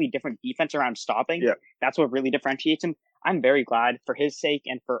entirely different defense around stopping. Yep. That's what really differentiates him. I'm very glad for his sake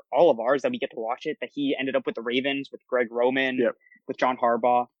and for all of ours that we get to watch it, that he ended up with the Ravens, with Greg Roman, with John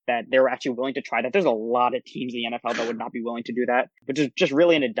Harbaugh, that they were actually willing to try that. There's a lot of teams in the NFL that would not be willing to do that, which is just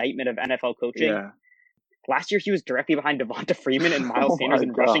really an indictment of NFL coaching. Yeah. Last year, he was directly behind Devonta Freeman and Miles Oh Sanders my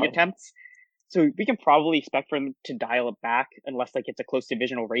in rushing God. attempts. So we can probably expect for him to dial it back unless like it's a close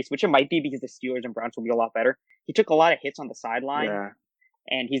divisional race, which it might be because the Steelers and Browns will be a lot better. He took a lot of hits on the sideline, Yeah.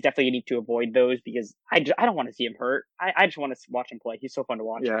 and he's definitely going to need to avoid those because I don't want to see him hurt. I just want to watch him play. He's so fun to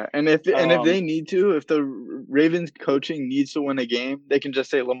watch. Yeah, and if they need to, if the Ravens coaching needs to win a game, they can just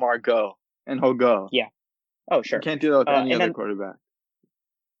say Lamar go, and he'll go. Yeah. Oh, You sure. can't do that with any and other then, quarterback.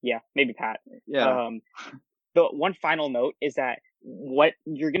 yeah, maybe Pat. Yeah, The one final note is that what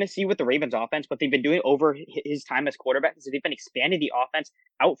you're going to see with the Ravens offense, what they've been doing over his time as quarterback is that they've been expanding the offense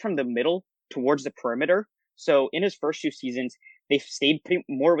out from the middle towards the perimeter. So in his first 2 seasons, they've stayed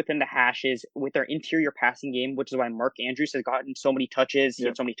more within the hashes with their interior passing game, which is why Mark Andrews has gotten so many touches, he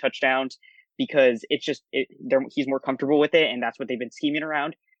had so many touchdowns, because it's just he's more comfortable with it, and that's what they've been scheming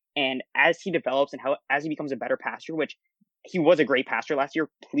around. And as he develops and as he becomes a better passer, which he was a great passer last year,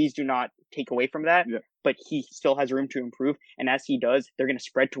 please do not take away from that. Yeah. But he still has room to improve. And as he does, they're going to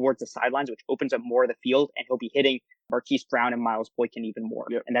spread towards the sidelines, which opens up more of the field, and he'll be hitting Marquise Brown and Miles Boykin even more.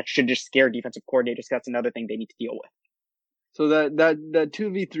 Yep. And that should just scare defensive coordinators, because that's another thing they need to deal with. So that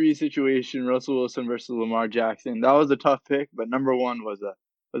 2v3 situation, Russell Wilson versus Lamar Jackson, that was a tough pick, but number one was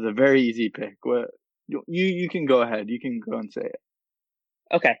a very easy pick. What you can go ahead. You can go and say it.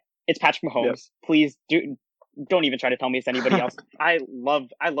 Okay. It's Patrick Mahomes. Yep. Please don't even try to tell me it's anybody else. I love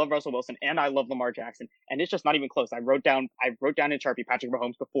Russell Wilson, and I love Lamar Jackson, and it's just not even close. I wrote down in Sharpie Patrick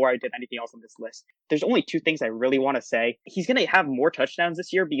Mahomes before I did anything else on this list. There's only 2 things I really want to say. He's going to have more touchdowns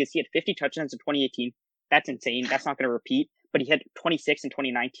this year because he had 50 touchdowns in 2018. That's insane. That's not going to repeat. But he had 26 in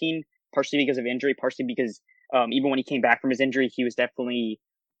 2019, partially because of injury, partially because even when he came back from his injury, he was definitely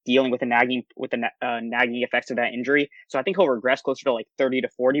dealing with the nagging effects of that injury. So I think he'll regress closer to like 30 to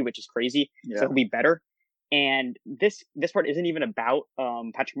 40, which is crazy. Yeah. So he'll be better. And this part isn't even about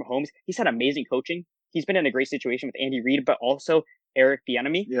Patrick Mahomes. He's had amazing coaching. He's been in a great situation with Andy Reid, but also Eric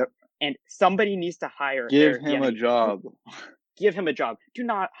Bieniemy. Yep. And somebody needs to hire Eric Bieniemy. A job. Give him a job. Do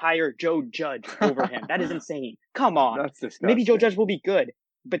not hire Joe Judge over him. That is insane. Come on. That's disgusting. Maybe Joe Judge will be good,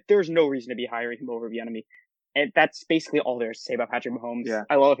 but there's no reason to be hiring him over Bieniemy. And that's basically all there is to say about Patrick Mahomes. Yeah.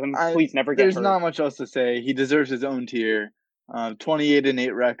 I love him. Please never get hurt. There's not much else to say. He deserves his own tier.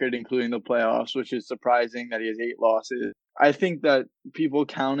 28-8 record, including the playoffs, which is surprising that he has 8 losses. I think that people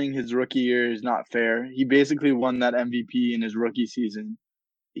counting his rookie year is not fair. He basically won that MVP in his rookie season.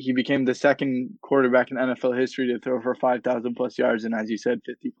 He became the second quarterback in NFL history to throw for 5,000 plus yards and, as you said,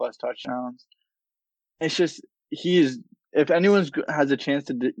 50 plus touchdowns. It's just, if anyone has a chance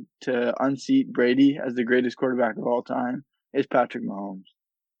to unseat Brady as the greatest quarterback of all time, it's Patrick Mahomes.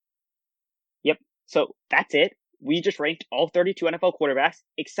 Yep. So that's it. We just ranked all 32 NFL quarterbacks,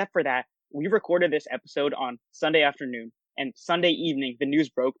 except for that we recorded this episode on Sunday afternoon, and Sunday evening, the news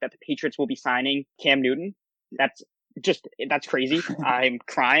broke that the Patriots will be signing Cam Newton. That's crazy. I'm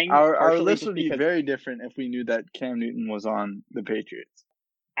crying. Our list would be very different if we knew that Cam Newton was on the Patriots.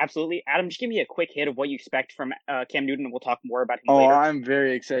 Absolutely. Adam, just give me a quick hit of what you expect from Cam Newton, and we'll talk more about him later. I'm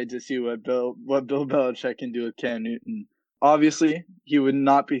very excited to see what Bill Belichick can do with Cam Newton. Obviously, he would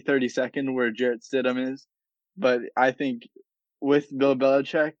not be 32nd where Jarrett Stidham is, but I think with Bill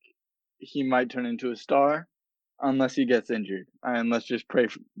Belichick, he might turn into a star unless he gets injured. And let's just pray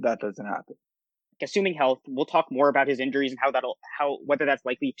that doesn't happen. Assuming health, we'll talk more about his injuries and whether that's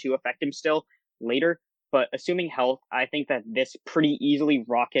likely to affect him still later. But assuming health, I think that this pretty easily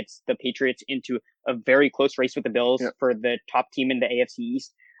rockets the Patriots into a very close race with the Bills for the top team in the AFC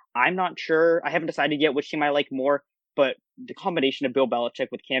East. I'm not sure. I haven't decided yet which team I like more, but the combination of Bill Belichick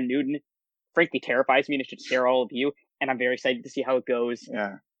with Cam Newton frankly terrifies me, and it should scare all of you. And I'm very excited to see how it goes.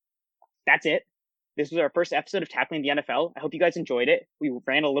 Yeah. That's it. This was our first episode of Tackling the NFL. I hope you guys enjoyed it. We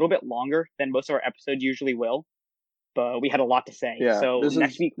ran a little bit longer than most of our episodes usually will, but we had a lot to say. Yeah, so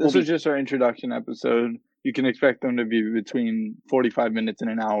next week this was just our introduction episode. You can expect them to be between 45 minutes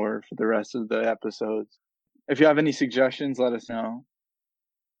and an hour for the rest of the episodes. If you have any suggestions, let us know.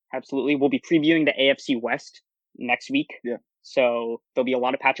 Absolutely. We'll be previewing the AFC West next week. Yeah. So there'll be a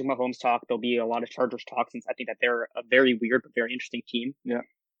lot of Patrick Mahomes talk. There'll be a lot of Chargers talk, since I think that they're a very weird but very interesting team. Yeah.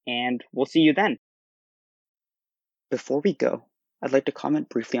 And we'll see you then. Before we go, I'd like to comment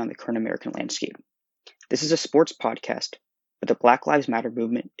briefly on the current American landscape. This is a sports podcast, but the Black Lives Matter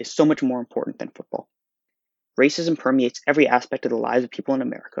movement is so much more important than football. Racism permeates every aspect of the lives of people in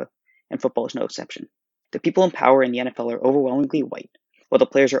America, and football is no exception. The people in power in the NFL are overwhelmingly white, while the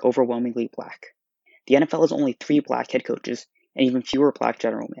players are overwhelmingly black. The NFL has only 3 black head coaches and even fewer black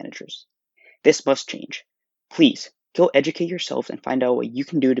general managers. This must change. Please, go educate yourselves and find out what you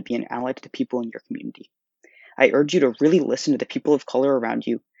can do to be an ally to the people in your community. I urge you to really listen to the people of color around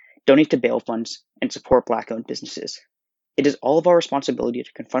you, donate to bail funds, and support Black-owned businesses. It is all of our responsibility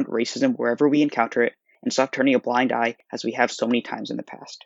to confront racism wherever we encounter it and stop turning a blind eye as we have so many times in the past.